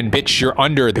 right? But then, bitch, you're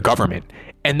under the government.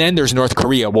 And then there's North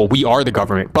Korea. Well, we are the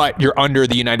government, but you're under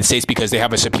the United States because they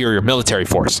have a superior military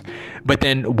force. But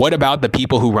then what about the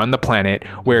people who run the planet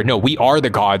where, no, we are the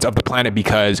gods of the planet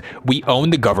because we own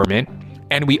the government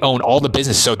and we own all the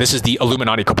business. So this is the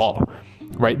Illuminati cabal,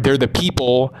 right? They're the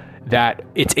people that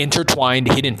it's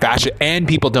intertwined, hidden fashion, and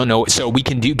people don't know. So we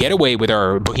can get away with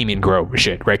our Bohemian Grove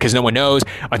shit, right? Because no one knows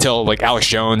until like Alex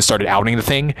Jones started outing the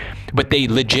thing, but they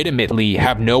legitimately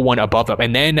have no one above them.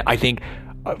 And then I think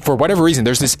for whatever reason,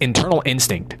 there's this internal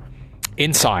instinct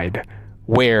inside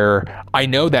where I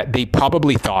know that they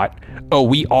probably thought, oh,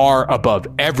 we are above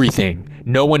everything.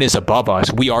 No one is above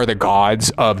us. We are the gods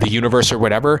of the universe or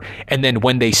whatever. And then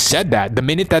when they said that, the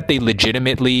minute that they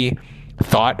legitimately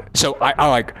thought, so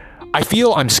I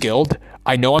feel I'm skilled.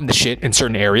 I know I'm the shit in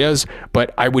certain areas,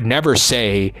 but I would never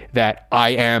say that I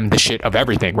am the shit of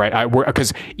everything, right?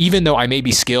 Because even though I may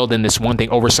be skilled in this one thing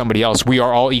over somebody else, we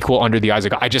are all equal under the eyes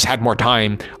of God. I just had more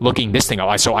time looking this thing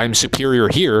up. So I'm superior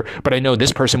here, but I know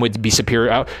this person would be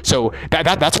superior out. So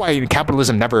that's why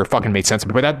capitalism never fucking made sense to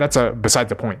me. But that's besides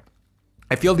the point.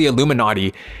 I feel the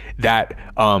Illuminati that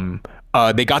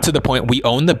they got to the point, we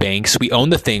own the banks, we own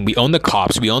the thing, we own the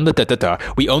cops, we own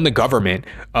we own the government,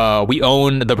 we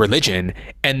own the religion,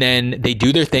 and then they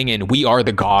do their thing and we are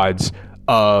the gods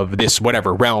of this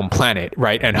whatever realm planet,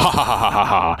 right? And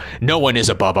ha, no one is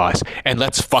above us, and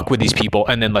let's fuck with these people,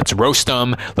 and then let's roast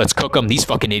them, let's cook them, these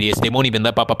fucking idiots, they won't even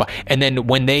let and then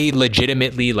when they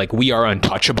legitimately like we are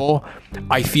untouchable,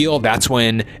 I feel that's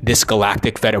when this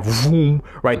galactic fed of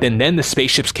right, then the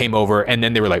spaceships came over, and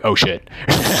then they were like, oh shit.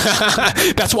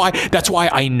 that's why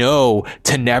I know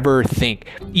to never think,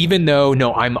 even though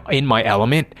no, I'm in my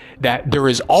element, that there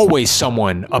is always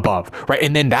someone above, right?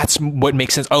 And then that's what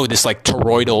makes sense. Oh, this like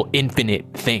toroidal infinite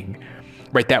thing,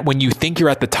 right? That when you think you're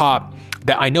at the top,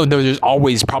 that I know there's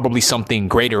always probably something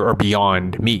greater or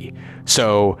beyond me.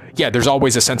 So yeah, there's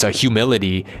always a sense of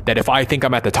humility that if I think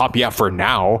I'm at the top, yeah, for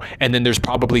now, and then there's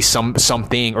probably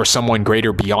something or someone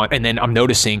greater beyond. And then I'm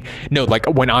noticing, no, like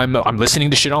when I'm listening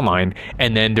to shit online,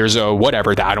 and then there's a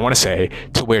whatever that I don't want to say,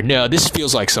 to where no, this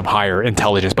feels like some higher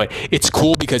intelligence, but it's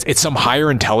cool because it's some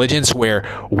higher intelligence where,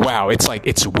 wow, it's like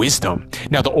it's wisdom.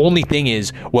 Now the only thing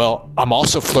is, well, I'm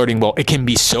also flirting. Well, it can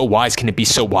be so wise. Can it be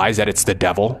so wise that it's the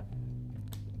devil?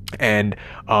 And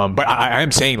but I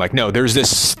am saying, like, no, there's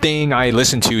this thing I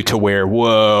listen to where,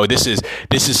 whoa, this is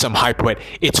some hype, but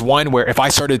it's one where if I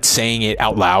started saying it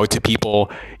out loud to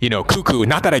people, you know, cuckoo,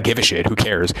 not that I give a shit, who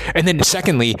cares? And then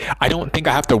secondly, I don't think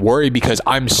I have to worry because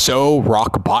I'm so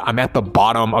I'm at the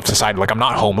bottom of society. Like, I'm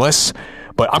not homeless,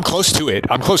 but I'm close to it.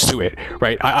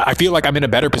 Right? I feel like I'm in a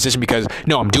better position because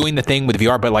no, I'm doing the thing with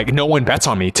VR, but like no one bets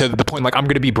on me to the point like I'm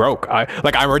going to be broke. I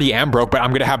already am broke, but I'm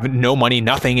going to have no money,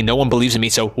 nothing, and no one believes in me.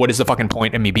 So what is the fucking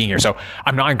point in me being here? So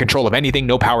I'm not in control of anything,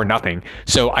 no power, nothing.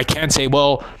 So I can say,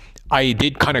 well, I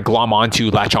did kind of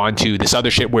latch onto this other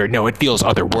shit where no, it feels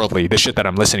otherworldly, the shit that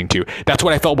I'm listening to. That's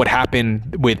what I felt would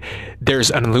happen with,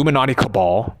 there's an Illuminati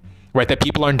cabal, right, that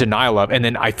people are in denial of, and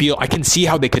then I can see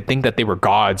how they could think that they were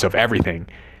gods of everything,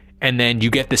 and then you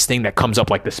get this thing that comes up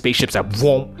like the spaceships that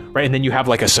won't, right, and then you have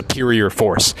like a superior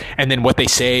force, and then what they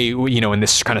say, you know, in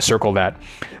this kind of circle that,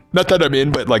 not that I'm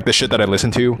in, but like the shit that I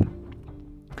listen to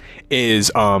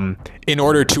is, in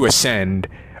order to ascend,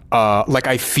 like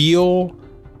I feel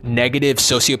negative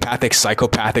sociopathic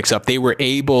psychopathic up, they were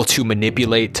able to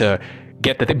manipulate to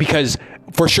get the thing, because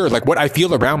for sure, like what I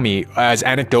feel around me as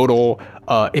anecdotal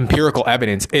empirical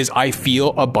evidence is I feel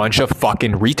a bunch of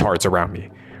fucking retards around me,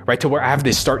 right? To where I have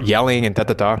to start yelling and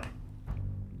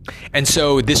and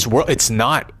so this world, it's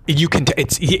not,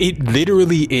 it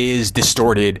literally is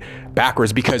distorted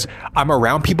backwards because I'm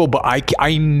around people, but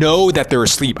I know that they're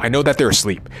asleep.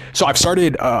 So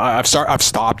I've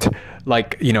stopped,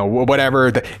 like, you know, whatever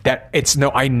that it's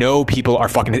no, I know people are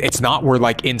fucking, it's not, we're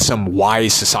like in some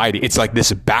wise society. It's like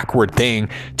this backward thing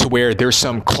to where there's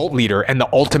some cult leader, and the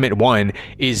ultimate one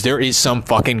is there is some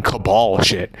fucking cabal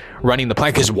shit running the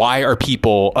planet. Because why are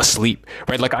people asleep,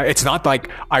 right? Like it's not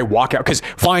like I walk out, because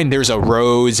fine, there's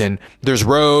roads,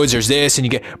 there's this,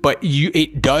 and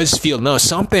it does feel, no,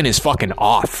 something is fucking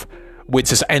off with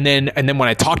this. And then when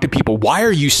I talk to people, why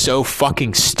are you so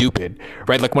fucking stupid,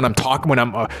 right? Like when I'm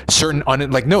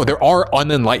no, there are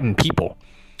unenlightened people,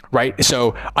 right?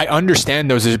 So I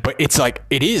understand those, but it's like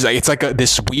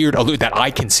this weird allude that I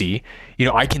can see, you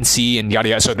know, and yada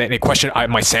yada. So then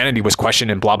my sanity was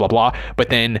questioned and blah blah blah. But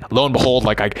then lo and behold,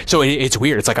 so it's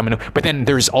weird. It's like but then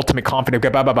there's ultimate confidence,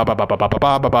 blah blah blah blah blah blah blah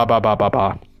blah blah blah blah blah blah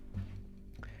blah.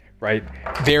 right?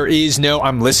 There is no,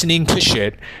 I'm listening to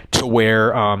shit to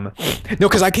where, no,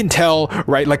 because I can tell,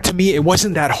 right? Like, to me, it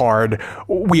wasn't that hard.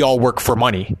 We all work for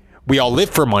money. We all live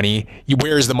for money.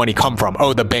 Where does the money come from?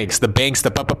 Oh, the banks,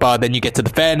 then you get to the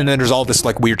Fed, and then there's all this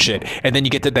like weird shit. And then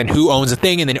you get to then who owns the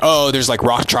thing, and then, oh, there's like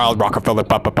Rothschild, Rockefeller,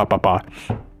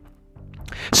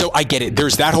 So I get it.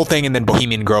 There's that whole thing, and then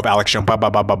Bohemian Grove, Alex Jones,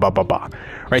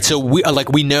 right? So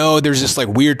we know there's this like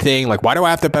weird thing, like why do I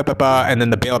have to and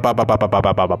then the bail,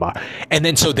 and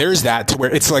then so there's that to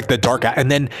where it's like the dark,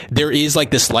 and then there is like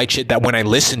this light shit that when I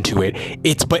listen to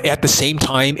it, but at the same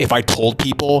time, if I told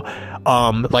people,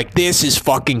 like this is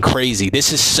fucking crazy,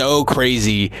 this is so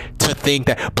crazy to think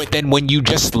that, but then when you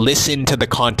just listen to the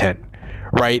content.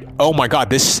 Right? Oh my God,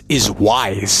 this is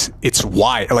wise. It's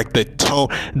wise. Like the tone,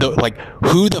 like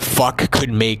who the fuck could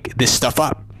make this stuff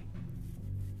up?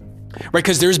 Right?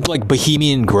 Because there's like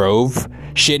Bohemian Grove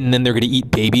shit, and then they're going to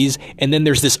eat babies. And then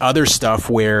there's this other stuff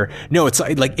where, no, it's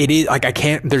like it is like, I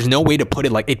can't, there's no way to put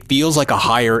it. Like it feels like a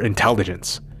higher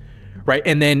intelligence. Right?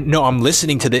 And then, no, I'm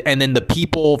listening to and then the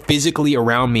people physically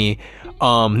around me,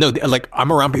 no, like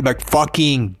I'm around people like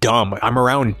fucking dumb. I'm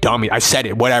around dummy. I said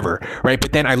it, whatever. Right.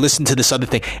 But then I listen to this other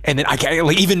thing, and then I can't,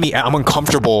 like, even me, I'm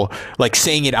uncomfortable like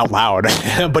saying it out loud,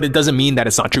 but it doesn't mean that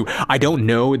it's not true. I don't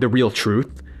know the real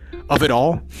truth of it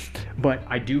all, but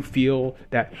I do feel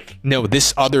that, no,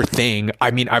 this other thing,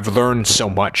 I mean, I've learned so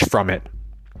much from it.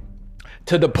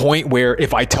 To the point where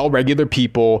if I tell regular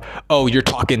people, oh, you're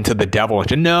talking to the devil.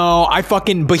 No, I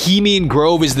fucking Bohemian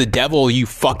Grove is the devil, you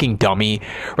fucking dummy.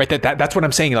 Right? That's what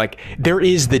I'm saying. Like, there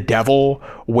is the devil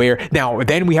where now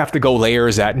then we have to go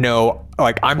layers that no,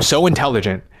 like I'm so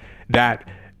intelligent that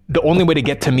the only way to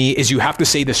get to me is you have to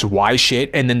say this wise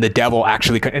shit, and then the devil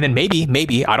actually and then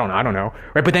maybe I don't know.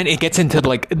 Right? But then it gets into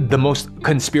like the most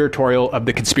conspiratorial of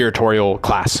the conspiratorial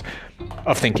class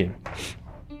of thinking.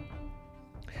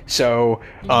 So,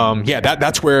 yeah,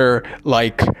 that's where,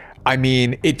 like, I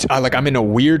mean, it's like I'm in a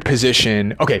weird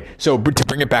position. Okay, so to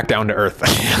bring it back down to earth,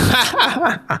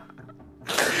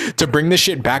 to bring this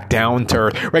shit back down to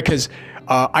earth, right? Because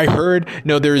I heard,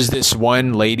 no, there's this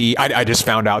one lady, I just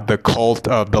found out the cult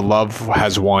of the Love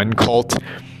Has Won cult,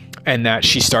 and that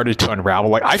she started to unravel.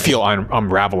 Like, I feel I'm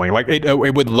unraveling. Like,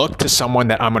 it would look to someone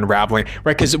that I'm unraveling,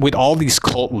 right? Because with all these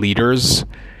cult leaders,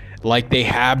 like they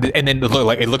have, and then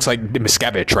like it looks like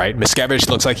Miscavige, right? Miscavige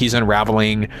looks like he's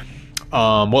unraveling.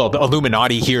 Well, the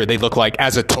Illuminati here, they look like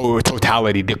as a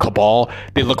totality, the cabal,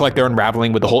 they look like they're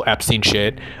unraveling with the whole Epstein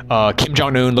shit. Kim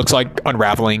Jong-un looks like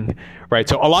unraveling, right?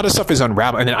 So a lot of stuff is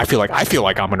unraveling, and then I feel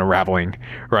like I'm unraveling,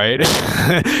 right?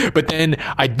 But then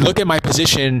I look at my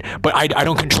position, but I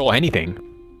don't control anything.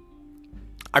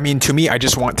 I mean, to me, I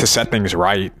just want to set things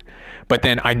right. But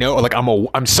then I know, like,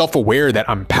 I'm self-aware that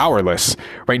I'm powerless,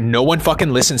 right? No one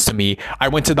fucking listens to me. I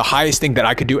went to the highest thing that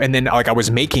I could do, and then like I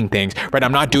was making things, right?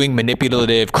 I'm not doing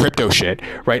manipulative crypto shit,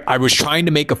 right? I was trying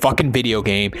to make a fucking video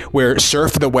game where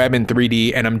surf the web in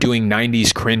 3D, and I'm doing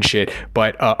 90s cringe shit,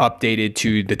 but updated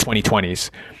to the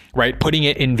 2020s. Right? Putting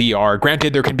it in VR.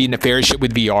 Granted, there can be nefarious shit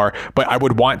with VR, but I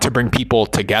would want to bring people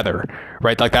together,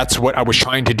 right? Like that's what I was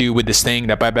trying to do with this thing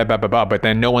that but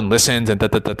then no one listens and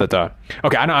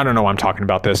Okay, I don't know why I'm talking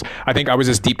about this. I think I was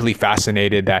just deeply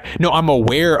fascinated that, no, I'm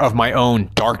aware of my own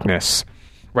darkness.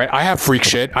 Right? I have freak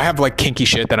shit. I have like kinky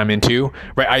shit that I'm into,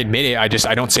 right? I admit it. I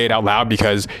don't say it out loud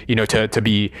because, you know, to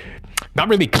be not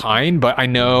really kind, but I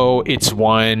know it's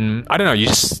one, I don't know, you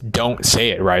just don't say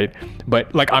it, right?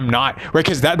 But like I'm not, right?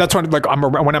 Because that's when like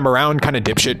when I'm around kind of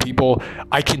dipshit people,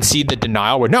 I can see the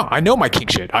denial where no, I know my kink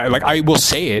shit. I will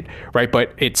say it, right?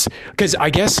 But it's because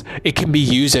I guess it can be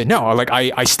used as no, like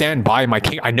I stand by my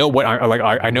kink. I know what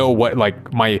I know what like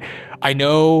I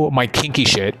know my kinky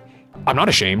shit. I'm not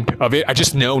ashamed of it. I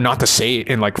just know not to say it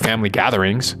in like family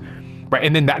gatherings. Right.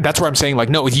 And then that's where I'm saying like,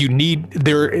 no, you need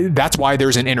that's why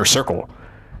there's an inner circle.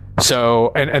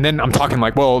 So, and then I'm talking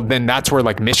like, well, then that's where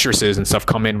like mistresses and stuff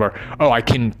come in where, oh, I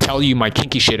can tell you my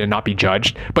kinky shit and not be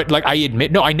judged. But like, I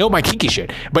admit, no, I know my kinky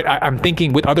shit, but I'm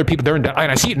thinking with other people, they're in,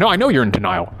 and I see, no, I know you're in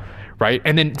denial. Right.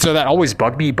 And then, so that always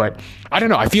bugged me, but I don't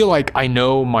know. I feel like I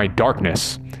know my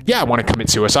darkness. Yeah, I want to commit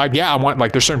suicide. Yeah, I want,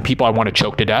 like, there's certain people I want to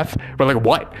choke to death. But like,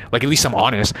 what? Like, at least I'm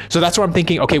honest. So that's what I'm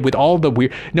thinking. Okay, with all the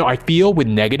weird, no, I feel with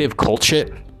negative cult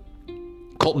shit,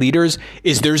 cult leaders,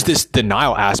 is there's this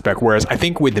denial aspect. Whereas I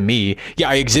think with me, yeah,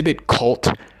 I exhibit cult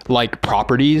like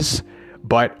properties,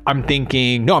 but I'm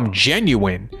thinking, no, I'm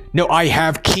genuine. No, I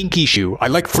have kinky shoe. I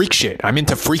like freak shit. I'm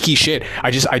into freaky shit.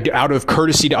 I out of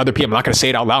courtesy to other people, I'm not going to say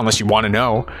it out loud unless you want to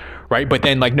know. right? But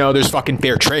then like, no, there's fucking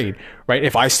fair trade, right?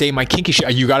 If I say my kinky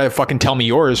shit, you gotta fucking tell me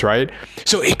yours, right?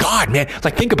 So God, man,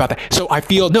 like think about that. So I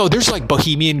feel, no, there's like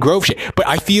Bohemian Grove shit, but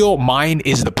I feel mine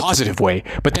is the positive way.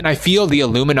 But then I feel the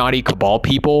Illuminati cabal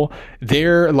people,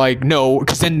 they're like, no,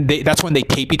 because then that's when they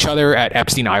tape each other at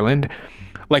Epstein Island.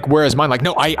 Like, whereas mine, like,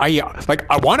 no, I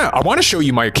wanna show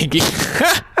you my kinky.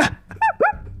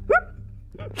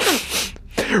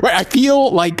 Right, I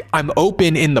feel like I'm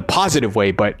open in the positive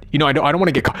way, but you know, I don't want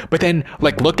to get caught. But then,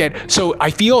 like, look at, so I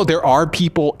feel there are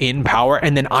people in power,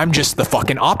 and then I'm just the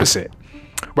fucking opposite,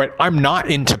 right? I'm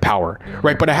not into power,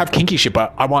 right? But I have kinky shit,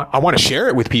 but I want to share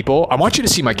it with people. I want you to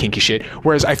see my kinky shit.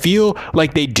 Whereas I feel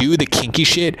like they do the kinky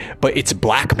shit, but it's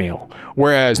blackmail.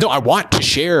 Whereas no, I want to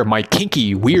share my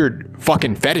kinky, weird,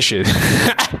 fucking fetishes.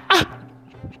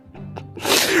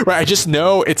 Right? I just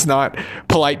know it's not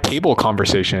polite table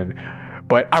conversation.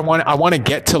 But I want to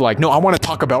get to like, no, I want to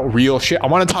talk about real shit. I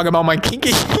want to talk about my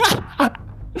kinky.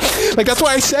 Like, that's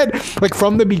why I said, like,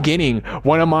 from the beginning,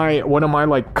 one of my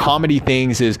like comedy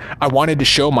things is I wanted to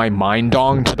show my mind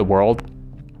dong to the world.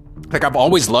 Like, I've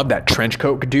always loved that trench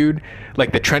coat dude,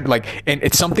 like the trend, like, and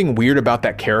it's something weird about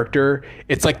that character.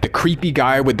 It's like the creepy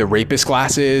guy with the rapist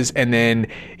glasses, and then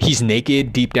he's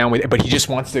naked deep down with it, but he just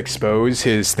wants to expose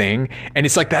his thing. And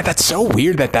it's like that. That's so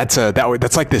weird that's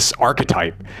like this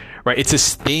archetype. Right. It's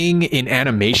this thing in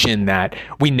animation that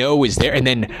we know is there. And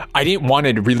then I didn't want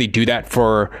to really do that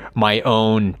for my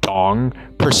own dong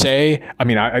per se. I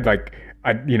mean, I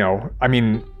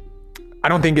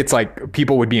don't think it's like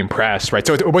people would be impressed. Right.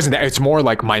 So it wasn't that. It's more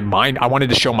like my mind. I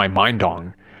wanted to show my mind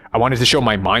dong. I wanted to show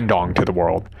my mind dong to the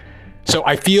world. So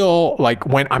I feel like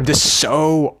when I'm just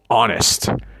so honest,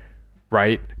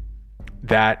 right,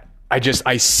 that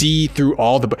I see through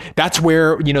all that's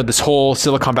where, you know, this whole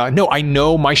Silicon Valley, no, I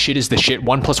know my shit is the shit.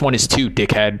 1 + 1 is 2,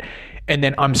 dickhead. And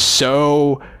then I'm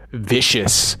so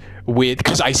vicious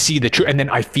because I see the truth. And then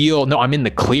I feel, no, I'm in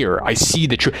the clear. I see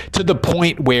the truth to the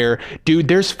point where, dude,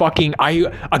 there's fucking,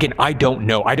 I don't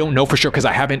know. I don't know for sure because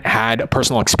I haven't had a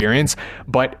personal experience,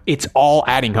 but it's all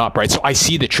adding up, right? So I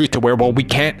see the truth to where, well, we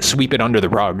can't sweep it under the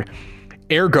rug.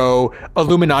 Ergo,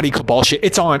 Illuminati cabal shit,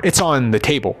 it's on the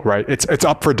table, right? It's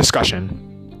up for discussion.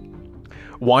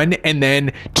 1, and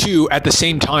then 2, at the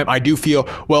same time, I do feel,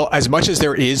 well, as much as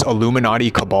there is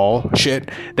Illuminati cabal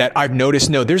shit, that I've noticed,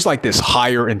 no, there's like this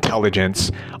higher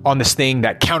intelligence on this thing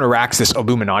that counteracts this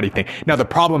Illuminati thing. Now, the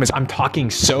problem is I'm talking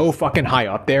so fucking high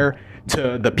up there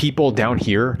to the people down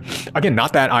here. Again,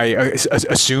 not that I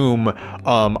assume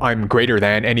I'm greater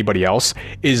than anybody else,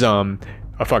 is, oh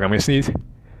fuck, I'm gonna sneeze.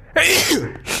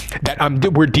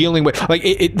 That we're dealing with, like,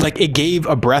 it gave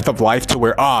a breath of life to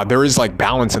where there is like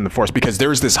balance in the force, because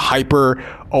there's this hyper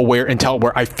aware intel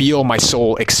where I feel my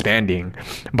soul expanding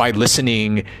by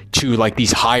listening to like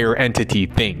these higher entity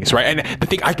things, right? And the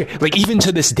thing, I can, like, even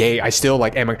to this day, I still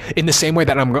like am in the same way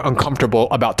that I'm uncomfortable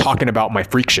about talking about my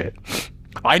freak shit.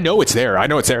 I know it's there.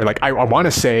 Like, I want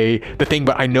to say the thing,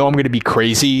 but I know I'm going to be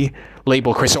crazy,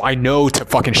 labeled crazy. So I know to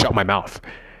fucking shut my mouth.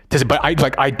 But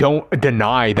I don't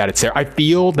deny that it's there. I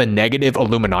feel the negative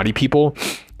Illuminati people.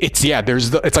 It's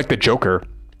like the Joker.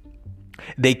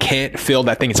 They can't fill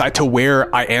that thing inside to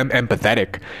where I am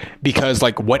empathetic, because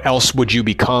like, what else would you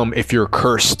become if you're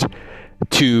cursed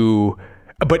to?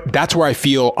 But that's where I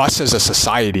feel us as a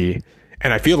society,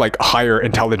 and I feel like higher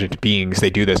intelligent beings, they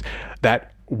do this,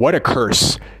 that what a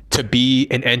curse to be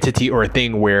an entity or a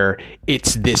thing where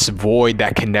it's this void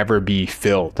that can never be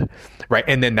filled. Right.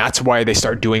 And then that's why they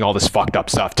start doing all this fucked up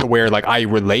stuff, to where like I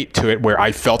relate to it, where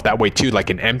I felt that way too, like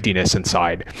an emptiness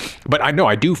inside. But I know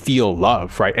I do feel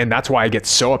love. Right. And that's why I get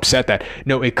so upset that,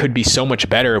 no, it could be so much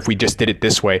better if we just did it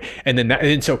this way. And then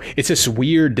and so it's this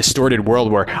weird, distorted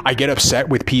world where I get upset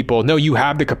with people. No, you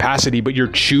have the capacity, but you're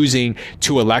choosing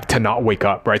to elect to not wake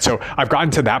up. Right. So I've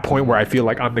gotten to that point where I feel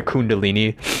like I'm the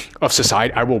Kundalini of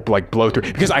society. I will like blow through,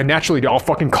 because I naturally, I'll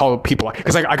fucking call people,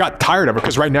 because I got tired of it.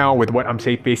 Because right now, with what I'm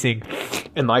facing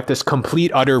in life, this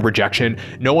complete utter rejection,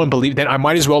 no one believes, then I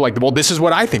might as well like, well, this is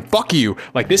what I think, fuck you,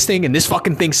 like this thing and this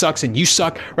fucking thing sucks and you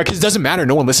suck, right? Because it doesn't matter,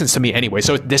 no one listens to me anyway.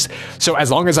 So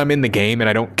as long as I'm in the game and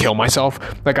I don't kill myself,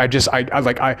 like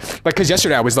because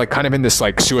yesterday I was like kind of in this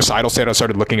like suicidal state. I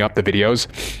started looking up the videos.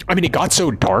 I mean, it got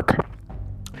so dark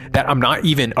that I'm not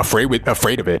even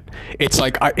afraid of it. It's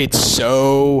like it's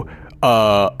so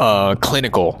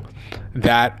clinical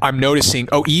that I'm noticing,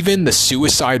 even the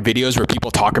suicide videos where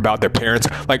people talk about their parents,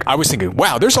 like I was thinking,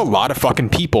 wow, there's a lot of fucking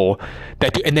people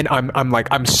that do, and then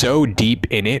I'm so deep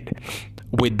in it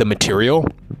with the material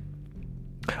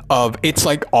of it's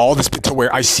like all this to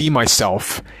where I see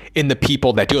myself in the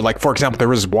people that do it. Like, for example, there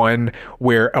was one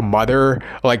where a mother,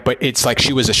 like, but it's like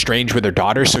she was estranged with her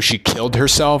daughter, so she killed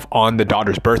herself on the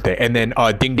daughter's birthday. And then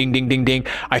ding, ding, ding, ding, ding.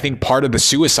 I think part of the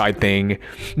suicide thing,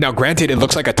 now granted, it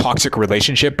looks like a toxic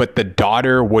relationship, but the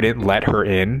daughter wouldn't let her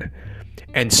in.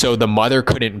 And so the mother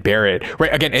couldn't bear it.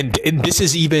 Right. Again, and this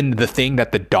is even the thing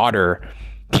that the daughter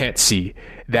can't see,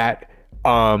 that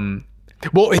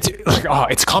well, it's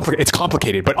like, it's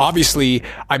complicated, but obviously,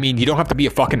 I mean, you don't have to be a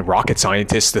fucking rocket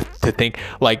scientist to think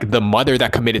like the mother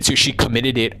that committed suicide, she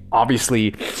committed it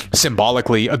obviously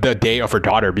symbolically the day of her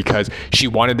daughter because she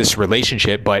wanted this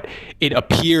relationship, but it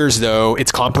appears though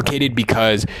it's complicated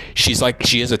because she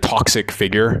is a toxic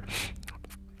figure.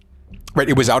 Right,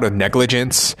 it was out of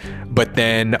negligence, but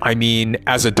then, I mean,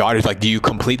 as a daughter, like, do you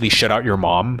completely shut out your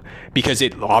mom? Because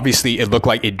it looked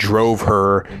like it drove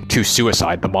her to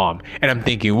suicide, the mom. And I'm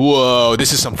thinking, whoa,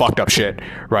 this is some fucked up shit,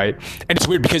 right? And it's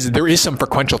weird because there is some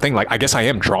frequential thing, like, I guess I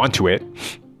am drawn to it,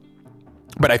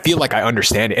 but I feel like I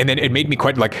understand it. And then it made me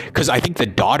quite like, because I think the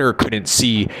daughter couldn't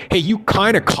see, hey, you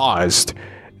kind of caused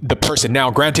the person. Now,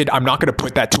 granted, I'm not going to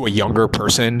put that to a younger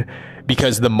person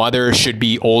because the mother should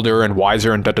be older and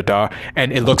wiser and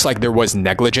and it looks like there was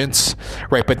negligence,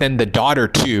 right? But then the daughter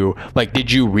too, like,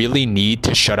 did you really need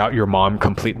to shut out your mom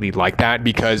completely like that?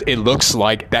 Because it looks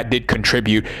like that did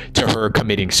contribute to her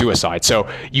committing suicide. So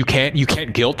you can't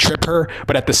guilt trip her,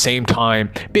 but at the same time,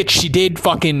 bitch, she did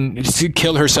fucking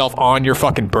kill herself on your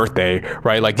fucking birthday,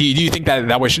 right? Like, do you think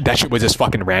that shit was just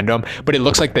fucking random? But it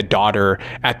looks like the daughter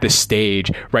at this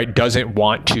stage, right, doesn't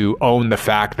want to own the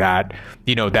fact that,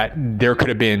 you know, that there could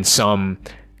have been some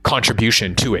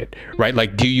contribution to it, right?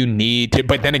 Like, do you need to,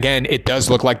 but then again, it does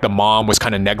look like the mom was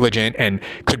kind of negligent and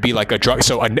could be like a drug,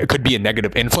 so it could be a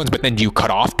negative influence, but then do you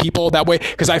cut off people that way?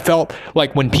 Because I felt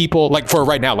like when people, like for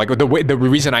right now, like the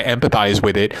reason I empathize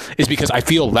with it is because I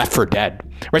feel left for dead,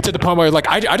 right? To the point where like,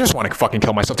 I just want to fucking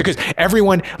kill myself because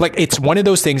everyone, like, it's one of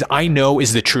those things I know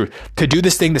is the truth. To do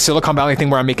this thing, the Silicon Valley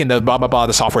thing where I'm making the blah, blah, blah,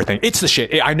 the software thing, it's the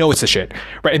shit. I know it's the shit,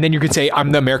 right? And then you could say,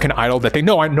 I'm the American Idol, that thing.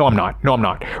 No, I'm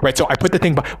not, right? So I put the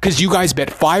thing, because you guys bet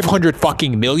 $500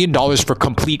 fucking million for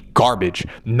complete garbage,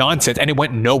 nonsense, and it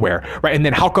went nowhere, right? And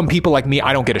then how come people like me,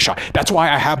 I don't get a shot? That's why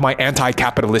I have my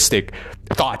anti-capitalistic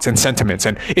thoughts and sentiments.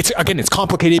 And it's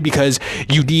complicated because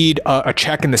you need a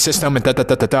check in the system and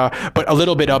but a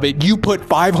little bit of it, you put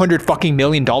 $500 fucking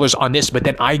million on this, but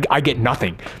then I get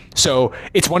nothing. So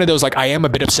it's one of those, like, I am a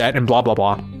bit upset and blah, blah,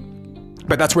 blah.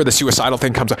 But that's where the suicidal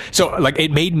thing comes up. So like,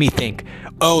 it made me think,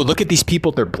 oh, look at these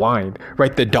people, they're blind,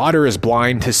 right? The daughter is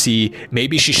blind to see,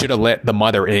 maybe she should have let the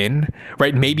mother in,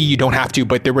 right? Maybe you don't have to,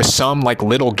 but there was some like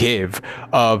little give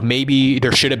of maybe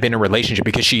there should have been a relationship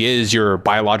because she is your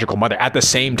biological mother. At the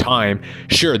same time,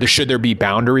 sure, should there be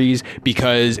boundaries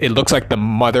because it looks like the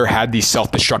mother had these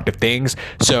self-destructive things.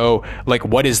 So like,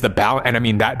 what is the balance? And I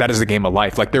mean, that is the game of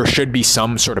life. Like, there should be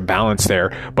some sort of balance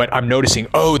there, but I'm noticing,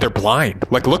 oh, they're blind.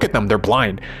 Like, look at them, they're blind.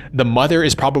 The mother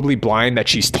is probably blind that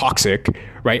she's toxic,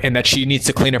 right? And that she needs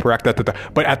to clean up her act.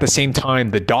 But at the same time,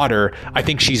 the daughter, I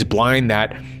think she's blind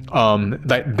that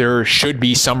there should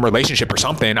be some relationship or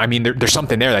something. I mean, there's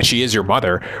something there that she is your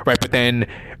mother, right? But then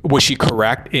was she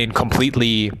correct in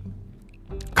completely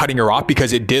cutting her off?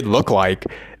 Because it did look like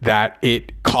that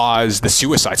it caused the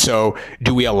suicide. So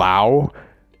do we allow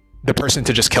the person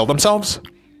to just kill themselves?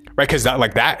 Right, because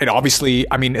it obviously,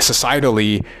 I mean,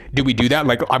 societally, do we do that?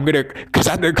 Like, because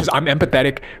I'm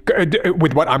empathetic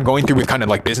with what I'm going through with kind of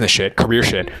like business shit, career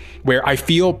shit, where I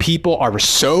feel people are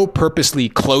so purposely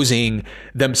closing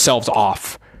themselves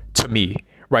off to me,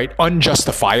 right,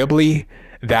 unjustifiably,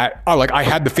 that like I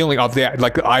had the feeling of that,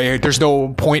 like there's no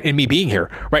point in me being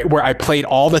here, right? Where I played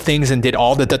all the things and did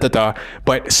all the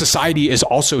but society is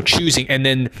also choosing, and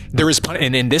then there is,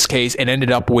 and in this case, it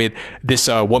ended up with this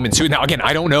woman suit. Now again,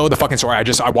 I don't know the fucking story.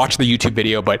 I watched the YouTube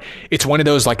video, but it's one of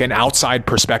those, like, an outside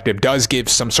perspective does give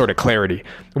some sort of clarity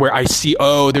where I see,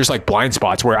 oh, there's like blind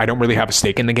spots where I don't really have a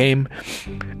stake in the game,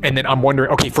 and then I'm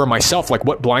wondering, okay, for myself, like,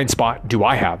 what blind spot do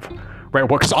I have? Right.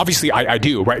 Well, because obviously I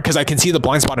do, right? Because I can see the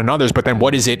blind spot in others, but then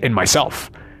what is it in myself?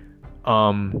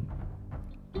 And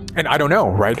I don't know,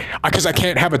 right? Because I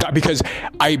can't have because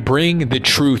I bring the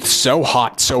truth so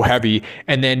hot, so heavy.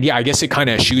 And then, yeah, I guess it kind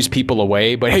of shoos people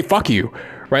away. But hey, fuck you,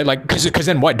 right? Like, because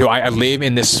then what? Do I live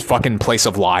in this fucking place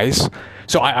of lies?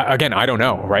 So I don't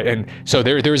know, right? And so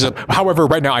there's however,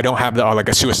 right now I don't have like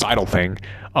a suicidal thing.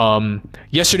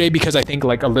 Yesterday, because I think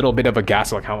like a little bit of a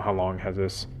gas, like how long has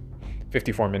this?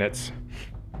 54 minutes.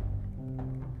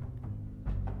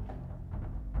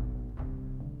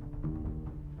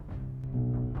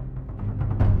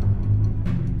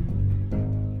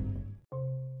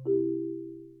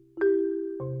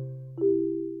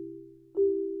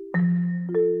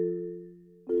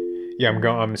 Yeah,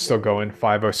 I'm still going.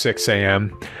 5:06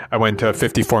 a.m. I went to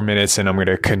 54 minutes, and I'm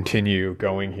gonna continue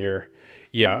going here.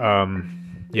 Yeah.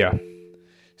 Yeah.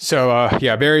 So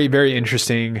yeah, very very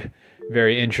interesting,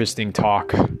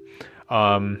 talk.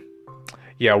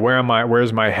 Yeah,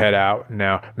 where's my head out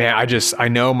now? Man, I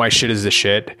know my shit is the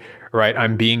shit, right?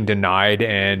 I'm being denied,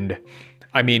 and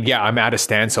I mean, yeah, I'm at a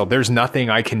standstill. There's nothing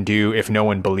I can do if no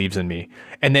one believes in me.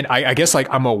 And then I guess like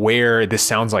I'm aware this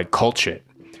sounds like cult shit.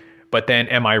 But then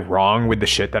am I wrong with the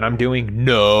shit that I'm doing?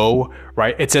 No,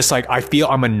 right? It's just like I feel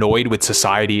I'm annoyed with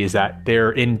society is that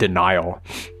they're in denial.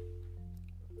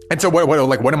 And so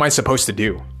what am I supposed to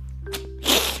do?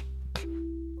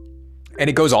 And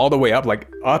it goes all the way up,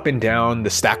 like up and down the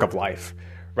stack of life,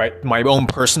 right? My own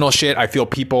personal shit, I feel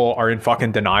people are in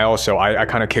fucking denial. So I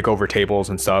kind of kick over tables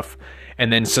and stuff.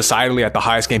 And then societally at the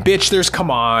highest game, bitch, come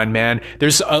on, man.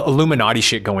 There's Illuminati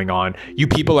shit going on. You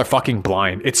people are fucking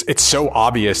blind. It's so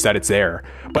obvious that it's there.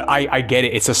 But I get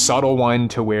it. It's a subtle one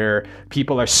to where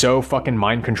people are so fucking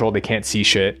mind controlled they can't see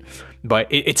shit. But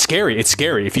it's scary. It's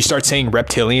scary. If you start saying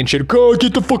reptilian shit, go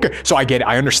get the fuck out. So I get it.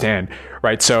 I understand,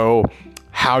 right? So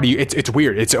how do you, it's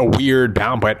weird. It's a weird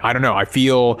bound, but I don't know. I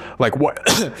feel like what,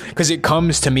 because it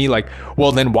comes to me like,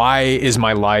 well, then why is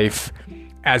my life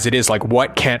as it is? Like,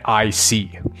 what can't I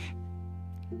see?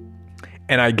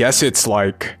 And I guess it's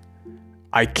like,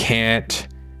 I can't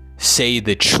say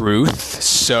the truth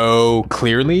so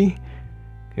clearly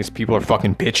because people are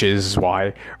fucking bitches is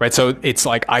why, right? So it's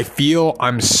like, I feel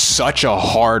I'm such a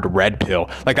hard red pill.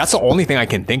 Like, that's the only thing I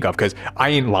can think of because I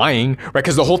ain't lying, right?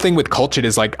 Because the whole thing with culture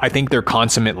is like, I think they're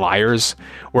consummate liars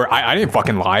where I didn't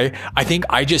fucking lie. I think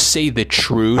I just say the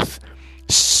truth.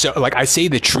 So like I say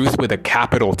the truth with a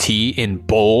capital T in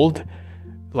bold,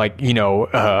 like, you know,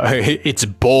 it's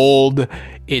bold.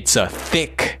 It's a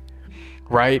thick,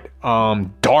 right?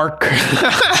 Dark,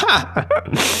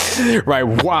 right?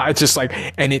 Wow. It's just like,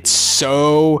 and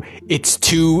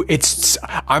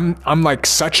I'm like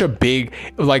such a big,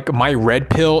 like my red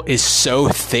pill is so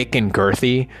thick and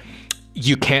girthy.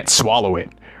 You can't swallow it.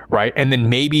 Right. And then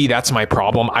maybe that's my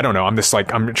problem. I don't know. I'm just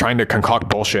like, I'm trying to concoct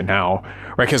bullshit now.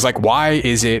 Right. Cause like, why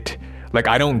is it like,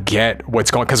 I don't get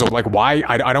what's going, cause like, why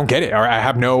I don't get it. Or I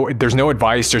have there's no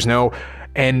advice.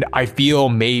 And I feel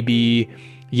maybe,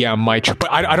 yeah, but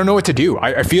I don't know what to do.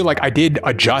 I feel like I did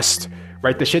adjust,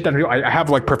 right? The shit that I have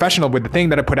like professional with the thing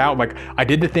that I put out, like I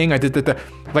did the thing, I did the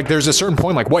like, there's a certain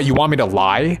point, like what, you want me to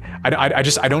lie?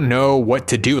 I don't know what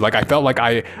to do. Like, I felt like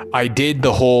I did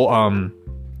the whole,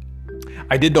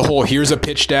 here's a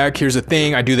pitch deck, here's a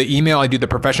thing, I do the email, I do the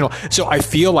professional. So I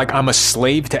feel like I'm a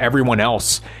slave to everyone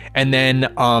else. And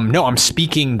then, no, I'm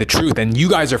speaking the truth and you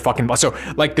guys are fucking, so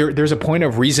like there's a point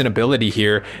of reasonability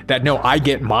here that no, I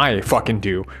get my fucking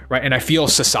due, right? And I feel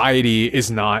society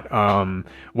is not,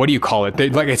 what do you call it?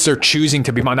 They're choosing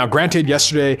to be mine. Now, granted,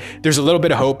 yesterday, there's a little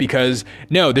bit of hope because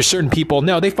no, there's certain people,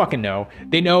 no, they fucking know.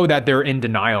 They know that they're in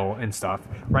denial and stuff,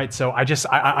 right? So I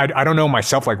don't know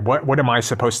myself, like what am I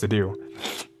supposed to do?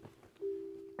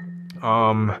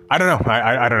 I don't know.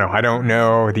 I don't know. I don't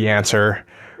know the answer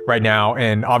right now.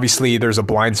 And obviously there's a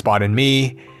blind spot in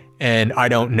me and I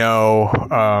don't know.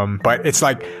 But it's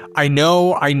like, I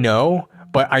know,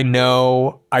 but I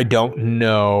know I don't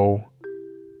know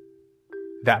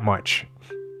that much.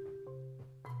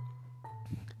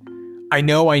 I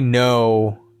know.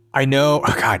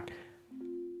 Oh God.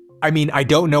 I mean, I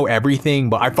don't know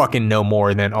everything, but I fucking know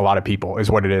more than a lot of people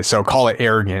is what it is. So call it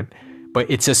arrogant.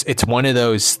 But it's just, it's one of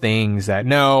those things that,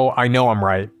 no, I know I'm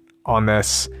right on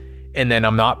this. And then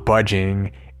I'm not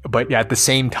budging. But at the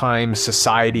same time,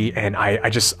 society, and I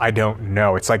don't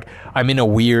know. It's like, I'm in a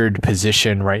weird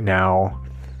position right now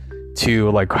to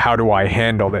like, how do I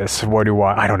handle this?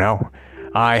 I don't know.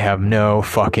 I have no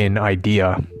fucking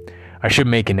idea. I should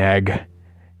make an egg,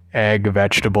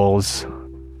 vegetables.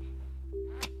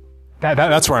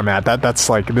 That's where I'm at. That's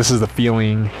like, this is the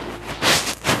feeling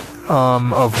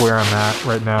of where I'm at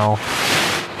right now.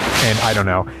 And I don't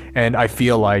know. And I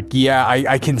feel like, yeah,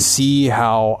 I can see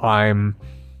how I'm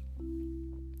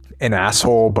an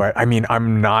asshole, but I mean,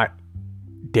 I'm not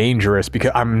dangerous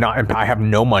because I have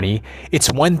no money.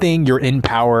 It's one thing you're in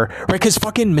power, right? Because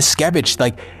fucking Miscavige,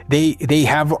 like they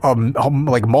have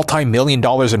like multi-million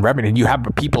dollars in revenue and you have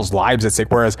people's lives at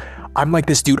stake. Whereas I'm like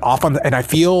this dude off and I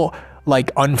feel like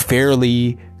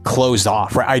unfairly closed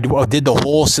off, right? I did the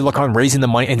whole Silicon raising the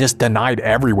money and just denied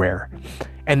everywhere.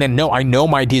 And then, no, I know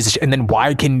my ideas. And then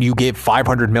why can you give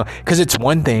 500 million? Because it's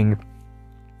one thing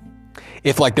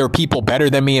if like there are people better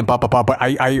than me and blah, blah, blah. But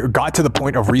I got to the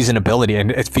point of reasonability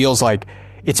and it feels like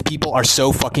people are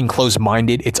so fucking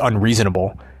close-minded. It's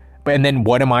unreasonable. But and then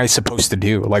what am I supposed to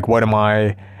do? Like, what am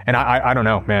I? And I don't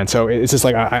know, man. So it's just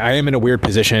like I am in a weird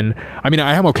position. I mean,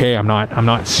 I am okay. I'm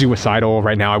not suicidal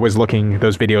right now. I was looking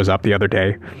those videos up the other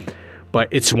day, but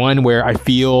it's one where I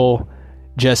feel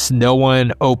just no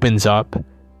one opens up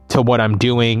to what I'm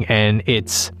doing, and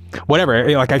it's whatever.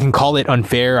 Like, I can call it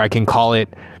unfair, I can call it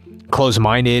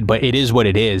closed-minded, but it is what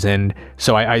it is. And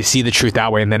so I see the truth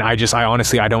that way. And then I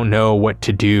honestly, I don't know what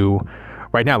to do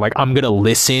right now. Like, I'm gonna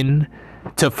listen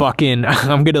to fucking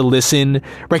I'm gonna listen,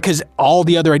 right? Because all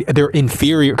the other, they're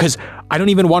inferior, because I don't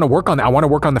even want to work on that. I want to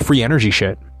work on the free energy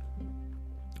shit,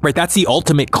 right? That's the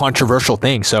ultimate controversial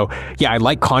thing. So yeah, I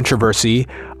like controversy.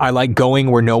 I like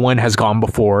going where no one has gone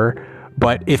before.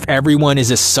 But if everyone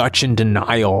is as such in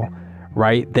denial,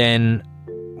 right, then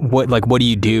what do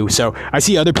you do? So I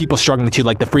see other people struggling too,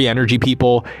 like the free energy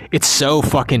people. It's so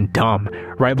fucking dumb,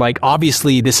 right? Like,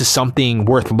 obviously this is something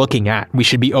worth looking at. We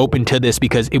should be open to this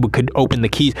because it could open the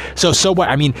keys. So what?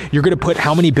 I mean, you're going to put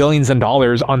how many billions of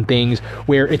dollars on things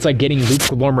where it's like getting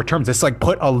lukewarm returns. It's like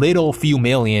put a little few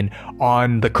million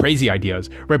on the crazy ideas,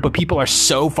 right? But people are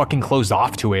so fucking closed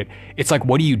off to it. It's like,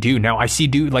 what do you do? Now I see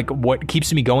like what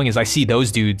keeps me going is I see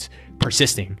those dudes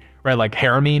persisting, right? Like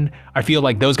Harameen, I feel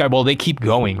like those guys, well, they keep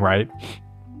going, right?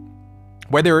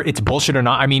 Whether it's bullshit or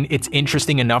not, I mean, it's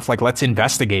interesting enough, like, let's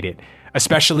investigate it.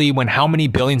 Especially when how many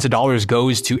billions of dollars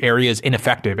goes to areas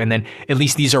ineffective, and then at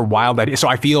least these are wild ideas. So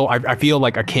I feel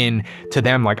like akin to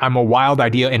them, like I'm a wild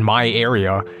idea in my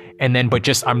area, and then but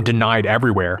just I'm denied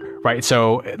everywhere, right?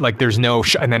 So like there's no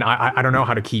and then I don't know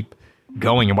how to keep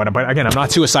going and whatnot. But again, I'm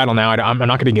not suicidal now. I'm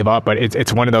not going to give up, but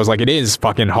it's one of those, like, it is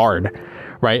fucking hard.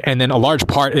 Right. And then a large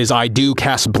part is I do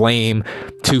cast blame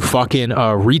to fucking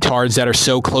retards that are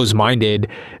so close-minded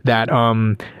that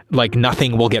like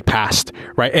nothing will get passed.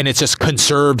 Right. And it's just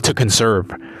conserve to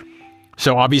conserve.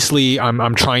 So obviously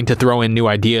I'm trying to throw in new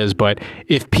ideas, but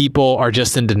if people are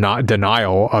just in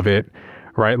denial of it,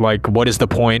 right, like what is the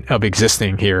point of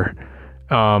existing here?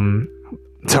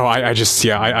 So I just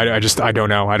I don't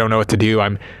know. I don't know what to do.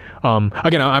 I'm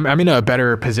in a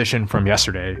better position from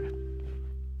yesterday.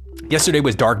 Yesterday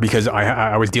was dark because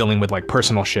I was dealing with like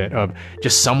personal shit of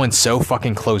just someone so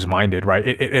fucking close-minded, right?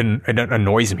 It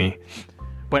annoys me.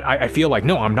 But I feel like,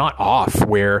 no, I'm not off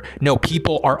where, no,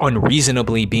 people are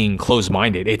unreasonably being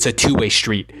closed-minded. It's a two-way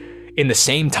street. In the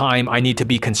same time, I need to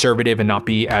be conservative and not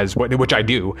be as, which I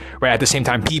do, right? At the same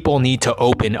time, people need to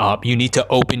open up. You need to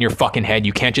open your fucking head.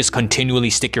 You can't just continually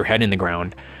stick your head in the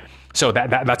ground. So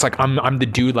that's like, I'm the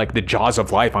dude, like the jaws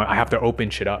of life. I have to open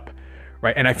shit up.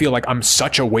 Right. And I feel like I'm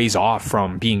such a ways off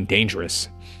from being dangerous.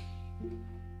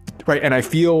 Right. And I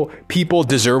feel people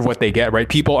deserve what they get. Right.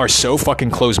 People are so fucking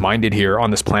close-minded here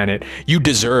on this planet. You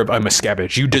deserve a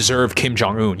Miscavige. You deserve Kim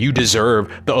Jong-un. You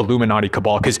deserve the Illuminati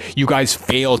cabal because you guys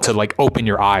fail to like open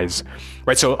your eyes.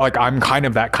 Right. So like I'm kind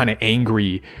of that kind of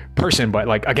angry person. But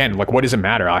like, again, like what does it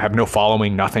matter? I have no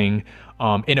following, nothing.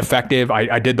 Ineffective.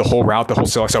 I did the whole route, the whole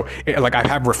silo. So like I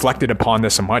have reflected upon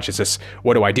this so much. It's just,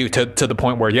 what do I do to the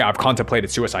point where, yeah, I've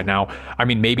contemplated suicide now. I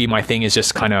mean, maybe my thing is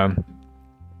just kind of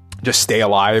just stay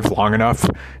alive long enough.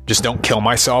 Just don't kill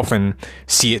myself and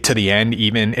see it to the end,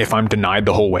 even if I'm denied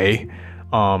the whole way.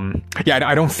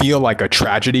 I don't feel like a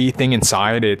tragedy thing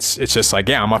inside. It's just like,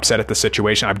 yeah, I'm upset at the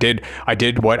situation. I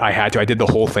did what I had to. I did the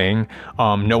whole thing.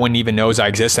 No one even knows I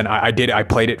exist. And I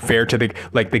played it fair to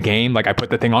the game. Like I put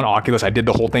the thing on Oculus. I did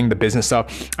the whole thing, the business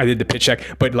stuff. I did the pitch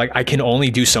check, but like, I can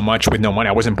only do so much with no money.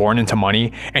 I wasn't born into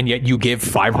money. And yet you give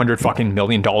 $500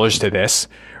 million to this,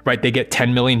 right? They get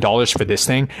 $10 million for this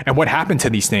thing. And what happened to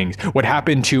these things? What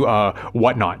happened to,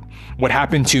 Whatnot? What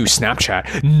happened to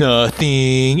Snapchat?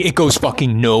 Nothing. It goes fucking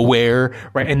nowhere,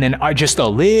 right? And then I just a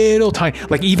little tiny,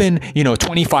 like even,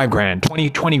 25 grand,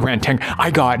 20 grand, 10, I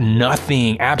got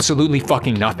nothing, absolutely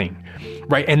fucking nothing.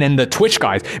 Right. And then the Twitch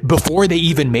guys, before they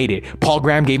even made it, Paul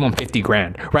Graham gave them 50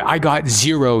 grand, right? I got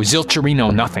zero,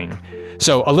 zilcherino, nothing.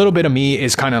 So a little bit of me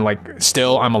is kind of like,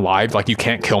 still I'm alive. Like you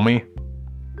can't kill me.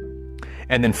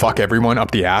 And then fuck everyone up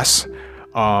the ass.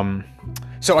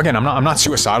 So again, I'm not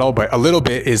suicidal, but a little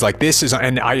bit is like, this is,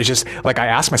 and I just like, I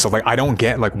ask myself, like, I don't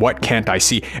get, like, what can't I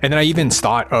see? And then I even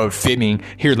thought of fibbing,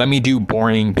 here, let me do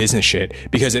boring business shit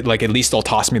because it like, at least they'll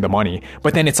toss me the money.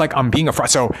 But then it's like, I'm being a fraud.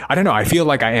 So I don't know. I feel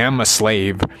like I am a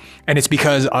slave, and it's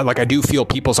because like, I do feel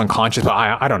people's unconscious, but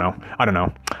I don't know. I don't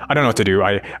know what to do.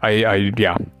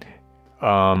 Yeah.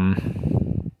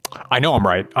 I know I'm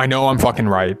right. I know I'm fucking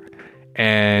right.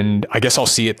 And I guess I'll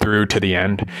see it through to the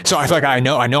end. So I feel like I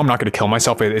know I'm not going to kill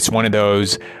myself. It's one of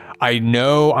those, I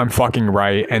know I'm fucking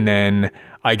right. And then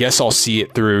I guess I'll see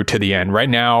it through to the end. Right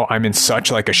now, I'm in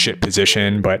such like a shit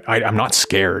position, but I'm not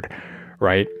scared,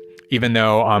 right? even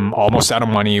though I'm almost out of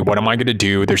money. What am I going to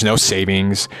do? There's no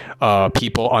savings.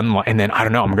 And then I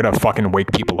don't know, I'm going to fucking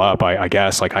wake people up, I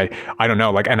guess. Like, I don't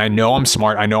know. Like, and I know I'm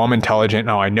smart. I know I'm intelligent.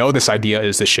 Now I know this idea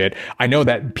is the shit. I know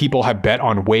that people have bet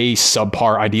on way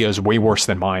subpar ideas, way worse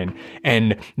than mine.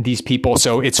 And these people,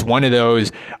 so it's one of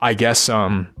those, I guess,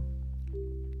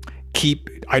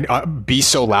 be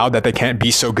so loud that they can't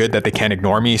be so good that they can't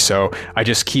ignore me. So I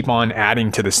just keep on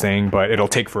adding to this thing, but it'll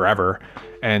take forever.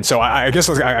 And so I guess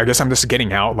I'm just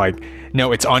getting out like,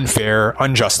 no, it's unfair,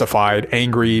 unjustified,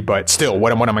 angry, but still,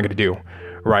 what am I going to do?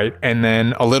 Right. And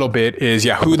then a little bit is,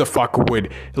 yeah, who the fuck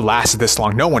would last this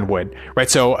long? No one would. Right.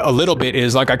 So a little bit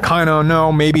is like, I kind of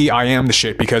know maybe I am the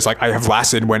shit because like I have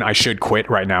lasted when I should quit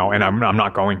right now and I'm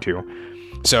not going to.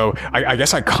 So I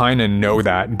guess I kind of know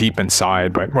that deep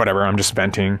inside, but whatever, I'm just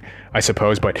venting, I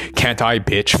suppose. But can't I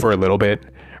bitch for a little bit?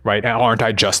 Right. Aren't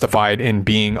I justified in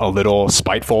being a little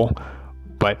spiteful?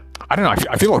 But I don't know.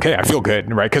 I feel okay. I feel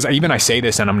good, right? Because even I say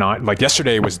this and I'm not, like,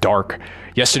 yesterday was dark.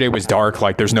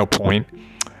 Like, there's no point.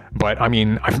 But I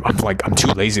mean, I'm too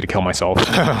lazy to kill myself.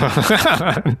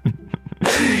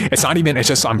 It's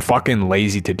just I'm fucking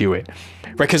lazy to do it.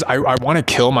 Right? Because I want to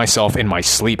kill myself in my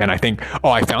sleep. And I think,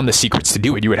 I found the secrets to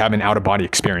do it. You would have an out-of-body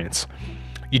experience.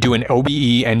 You do an OBE,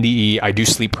 NDE, I do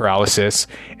sleep paralysis,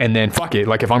 and then fuck it.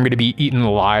 Like, if I'm going to be eaten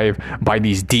alive by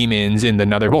these demons in the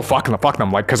nether, well, fuck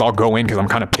them. Like, because I'll go in because I'm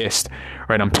kind of pissed,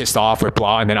 right? I'm pissed off with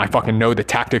blah, and then I fucking know the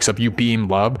tactics of you being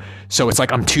love. So it's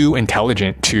like I'm too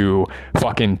intelligent to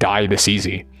fucking die this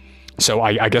easy. So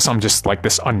I guess I'm just like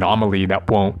this anomaly that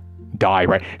won't die,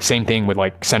 right? Same thing with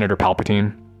like Senator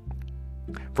Palpatine.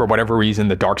 For whatever reason,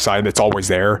 the dark side, that's always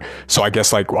there. So I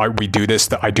guess like I do this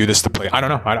to play. I don't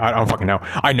know. I don't fucking know.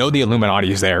 I know the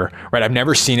Illuminati is there, right? I've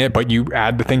never seen it, but you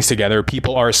add the things together.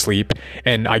 People are asleep,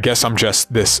 and I guess I'm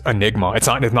just this enigma. It's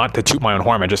not to toot my own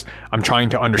horn. I'm trying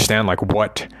to understand like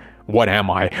what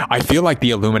am I? I feel like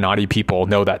the Illuminati people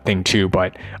know that thing too,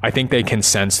 but I think they can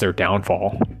sense their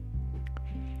downfall,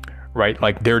 right?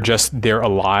 Like they're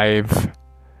alive,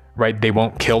 right? They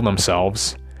won't kill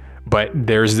themselves. But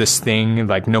there's this thing,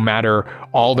 like, no matter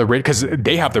all the rich, because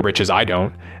they have the riches, I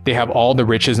don't. They have all the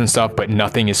riches and stuff, but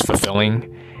nothing is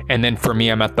fulfilling. And then for me,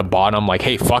 I'm at the bottom, like,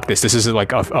 hey, fuck this. This is like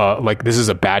this is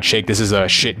a bad shake. This is a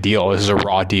shit deal. This is a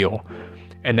raw deal.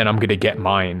 And then I'm gonna get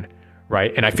mine,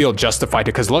 right? And I feel justified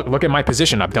because look at my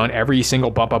position. I've done every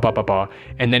single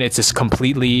and then it's just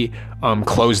completely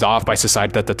closed off by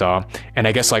society. And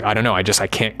I guess like I don't know. I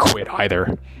can't quit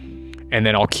either. And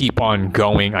then I'll keep on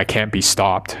going. I can't be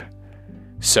stopped.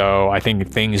 So I think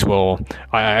things will,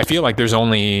 I feel like there's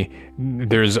nowhere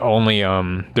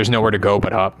to go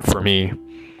but up for me,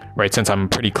 right? Since I'm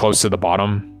pretty close to the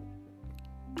bottom.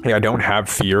 I don't have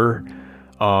fear.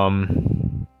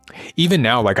 Even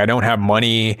now, like I don't have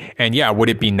money, and yeah, would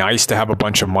it be nice to have a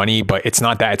bunch of money? But it's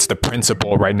not that, it's the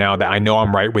principle right now that I know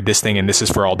I'm right with this thing and this is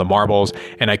for all the marbles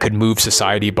and I could move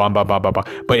society, blah, blah, blah, blah, blah.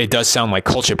 But it does sound like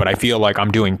cult shit, but I feel like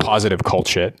I'm doing positive cult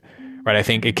shit. Right. I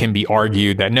think it can be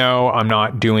argued that no, I'm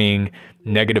not doing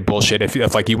negative bullshit.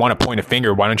 If like you want to point a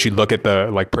finger, why don't you look at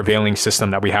the like prevailing system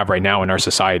that we have right now in our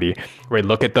society? Right.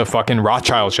 Look at the fucking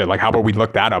Rothschild shit. Like, how about we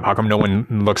look that up? How come no one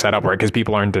looks that up? Right. Because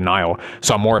people are in denial.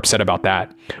 So I'm more upset about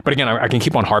that. But again, I can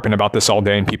keep on harping about this all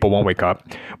day and people won't wake up.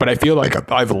 But I feel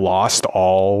like I've lost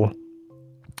all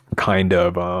kind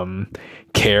of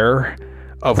care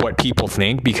of what people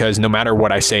think, because no matter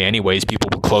what I say anyways, people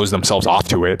will close themselves off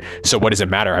to it. So what does it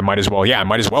matter? I might as well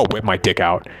whip my dick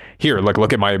out. Here,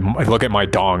 look at my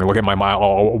dong,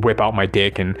 I'll whip out my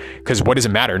dick, and because what does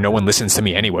it matter? No one listens to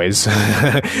me anyways.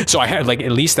 So I had like,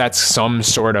 at least that's some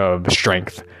sort of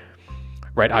strength.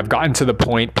 Right? I've gotten to the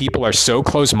point, people are so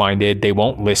close-minded, they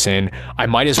won't listen. I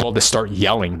might as well just start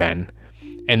yelling then.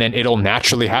 And then it'll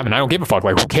naturally happen. I don't give a fuck.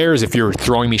 Like, who cares if you're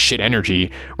throwing me shit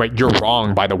energy, right? You're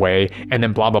wrong, by the way. And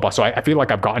then blah, blah, blah. So I feel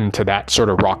like I've gotten to that sort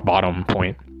of rock bottom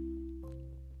point.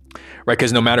 Right?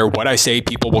 Because no matter what I say,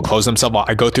 people will close themselves off.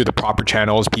 I go through the proper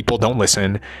channels. People don't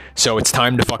listen. So it's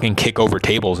time to fucking kick over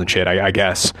tables and shit, I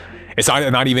guess. It's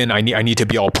not even I need to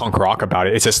be all punk rock about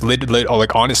it. It's just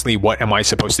like, honestly, what am I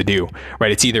supposed to do?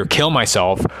 Right? It's either kill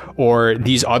myself or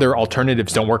these other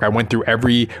alternatives don't work. I went through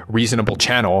every reasonable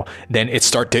channel. Then it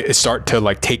start to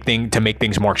like make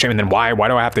things more extreme. And then why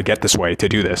do I have to get this way to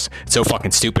do this? It's so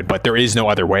fucking stupid, but there is no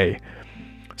other way.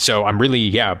 So I'm really,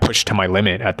 pushed to my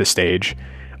limit at this stage.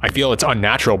 I feel it's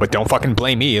unnatural, but don't fucking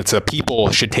blame me. It's the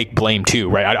people should take blame too,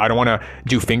 right? I don't want to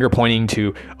do finger pointing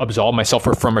to absolve myself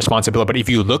from responsibility. But if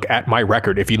you look at my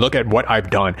record, if you look at what I've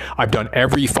done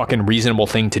every fucking reasonable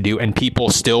thing to do, and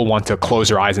people still want to close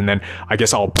their eyes, and then I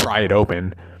guess I'll pry it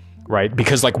open. right?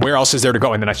 Because like, where else is there to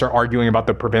go? And then I start arguing about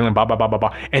the prevailing blah, blah, blah, blah,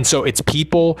 blah. And so it's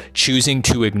people choosing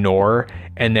to ignore.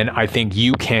 And then I think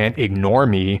you can't ignore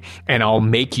me and I'll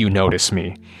make you notice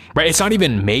me, right? It's not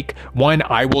even make one.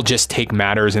 I will just take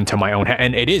matters into my own hand.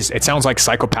 And it sounds like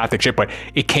psychopathic shit, but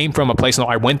it came from a place. No,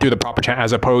 I went through the proper channel,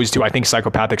 as opposed to, I think,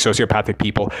 psychopathic, sociopathic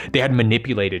people. They had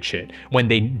manipulated shit when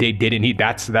they didn't need.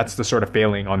 That's the sort of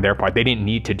failing on their part. They didn't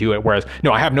need to do it. Whereas,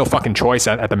 no, I have no fucking choice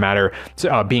at the matter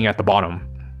being at the bottom.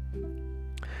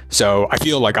 So I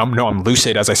feel like I'm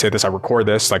lucid as I say this. I record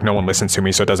this, like no one listens to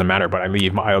me, so it doesn't matter. But I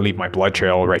leave my blood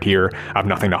trail right here. I have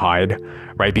nothing to hide,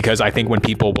 right? Because I think when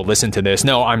people will listen to this,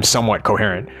 no, I'm somewhat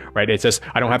coherent, right? It's just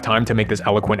I don't have time to make this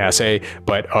eloquent essay.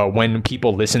 But when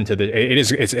people listen to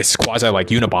it's quasi like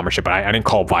Unabomber shit. But I didn't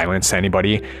call violence to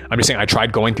anybody. I'm just saying I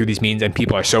tried going through these means, and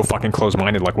people are so fucking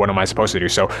closed-minded. Like, what am I supposed to do?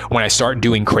 So when I start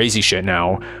doing crazy shit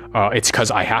now, it's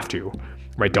because I have to.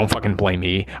 Right? Don't fucking blame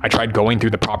me. I tried going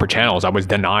through the proper channels. I was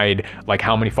denied like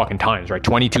how many fucking times, right?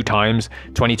 22 times,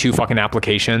 22 fucking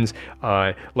applications,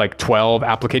 like 12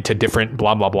 applicate to different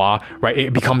blah, blah, blah, right?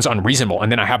 It becomes unreasonable.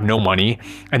 And then I have no money.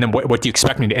 And then what do you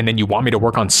expect me to, and then you want me to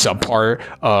work on subpar,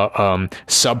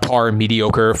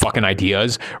 mediocre fucking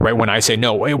ideas, right? When I say,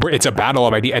 no, it's a battle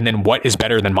of ideas. And then what is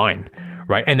better than mine?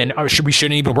 Right? And then we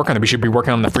shouldn't even work on it. We should be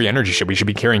working on the free energy shit. We should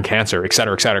be curing cancer, et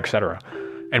cetera, et cetera, et cetera.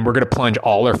 And we're going to plunge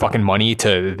all our fucking money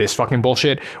to this fucking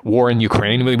bullshit. War in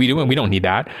Ukraine, we don't need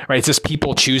that, right? It's just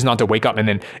people choose not to wake up. And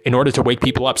then in order to wake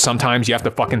people up, sometimes you have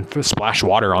to fucking splash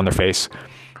water on their face,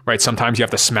 right? Sometimes you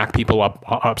have to smack people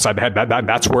upside the head.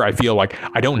 That's where I feel like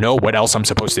I don't know what else I'm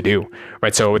supposed to do,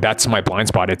 right? So that's my blind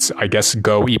spot. It's, I guess,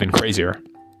 go even crazier.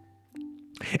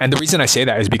 And the reason I say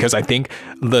that is because I think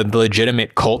the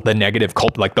legitimate cult, the negative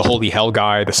cult, like the holy hell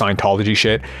guy, the Scientology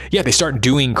shit, yeah, they start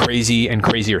doing crazy and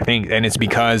crazier things. And it's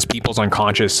because people's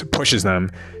unconscious pushes them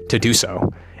to do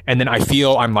so. And then I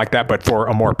feel I'm like that, but for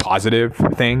a more positive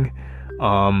thing.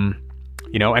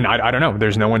 You know, and I don't know,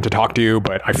 there's no one to talk to,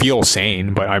 but I feel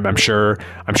sane. But I'm sure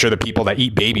the people that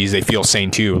eat babies, they feel sane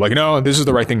too. Like, no, this is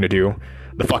the right thing to do.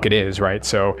 The fuck it is, right?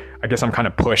 So I guess I'm kind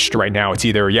of pushed right now. It's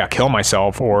either, yeah, kill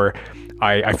myself, or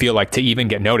I feel like to even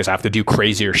get noticed, I have to do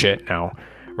crazier shit now,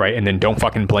 right? And then don't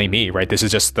fucking blame me, right? This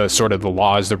is just the sort of the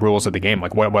laws, the rules of the game.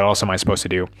 Like, what else am I supposed to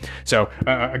do? So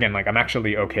again, like, I'm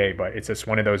actually okay, but it's just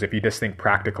one of those, if you just think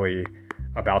practically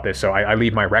about this. So I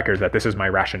leave my records that this is my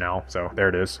rationale. So there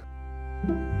it is.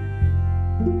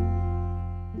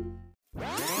 This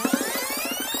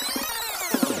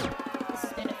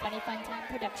has been a Funny Fun Time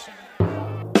production.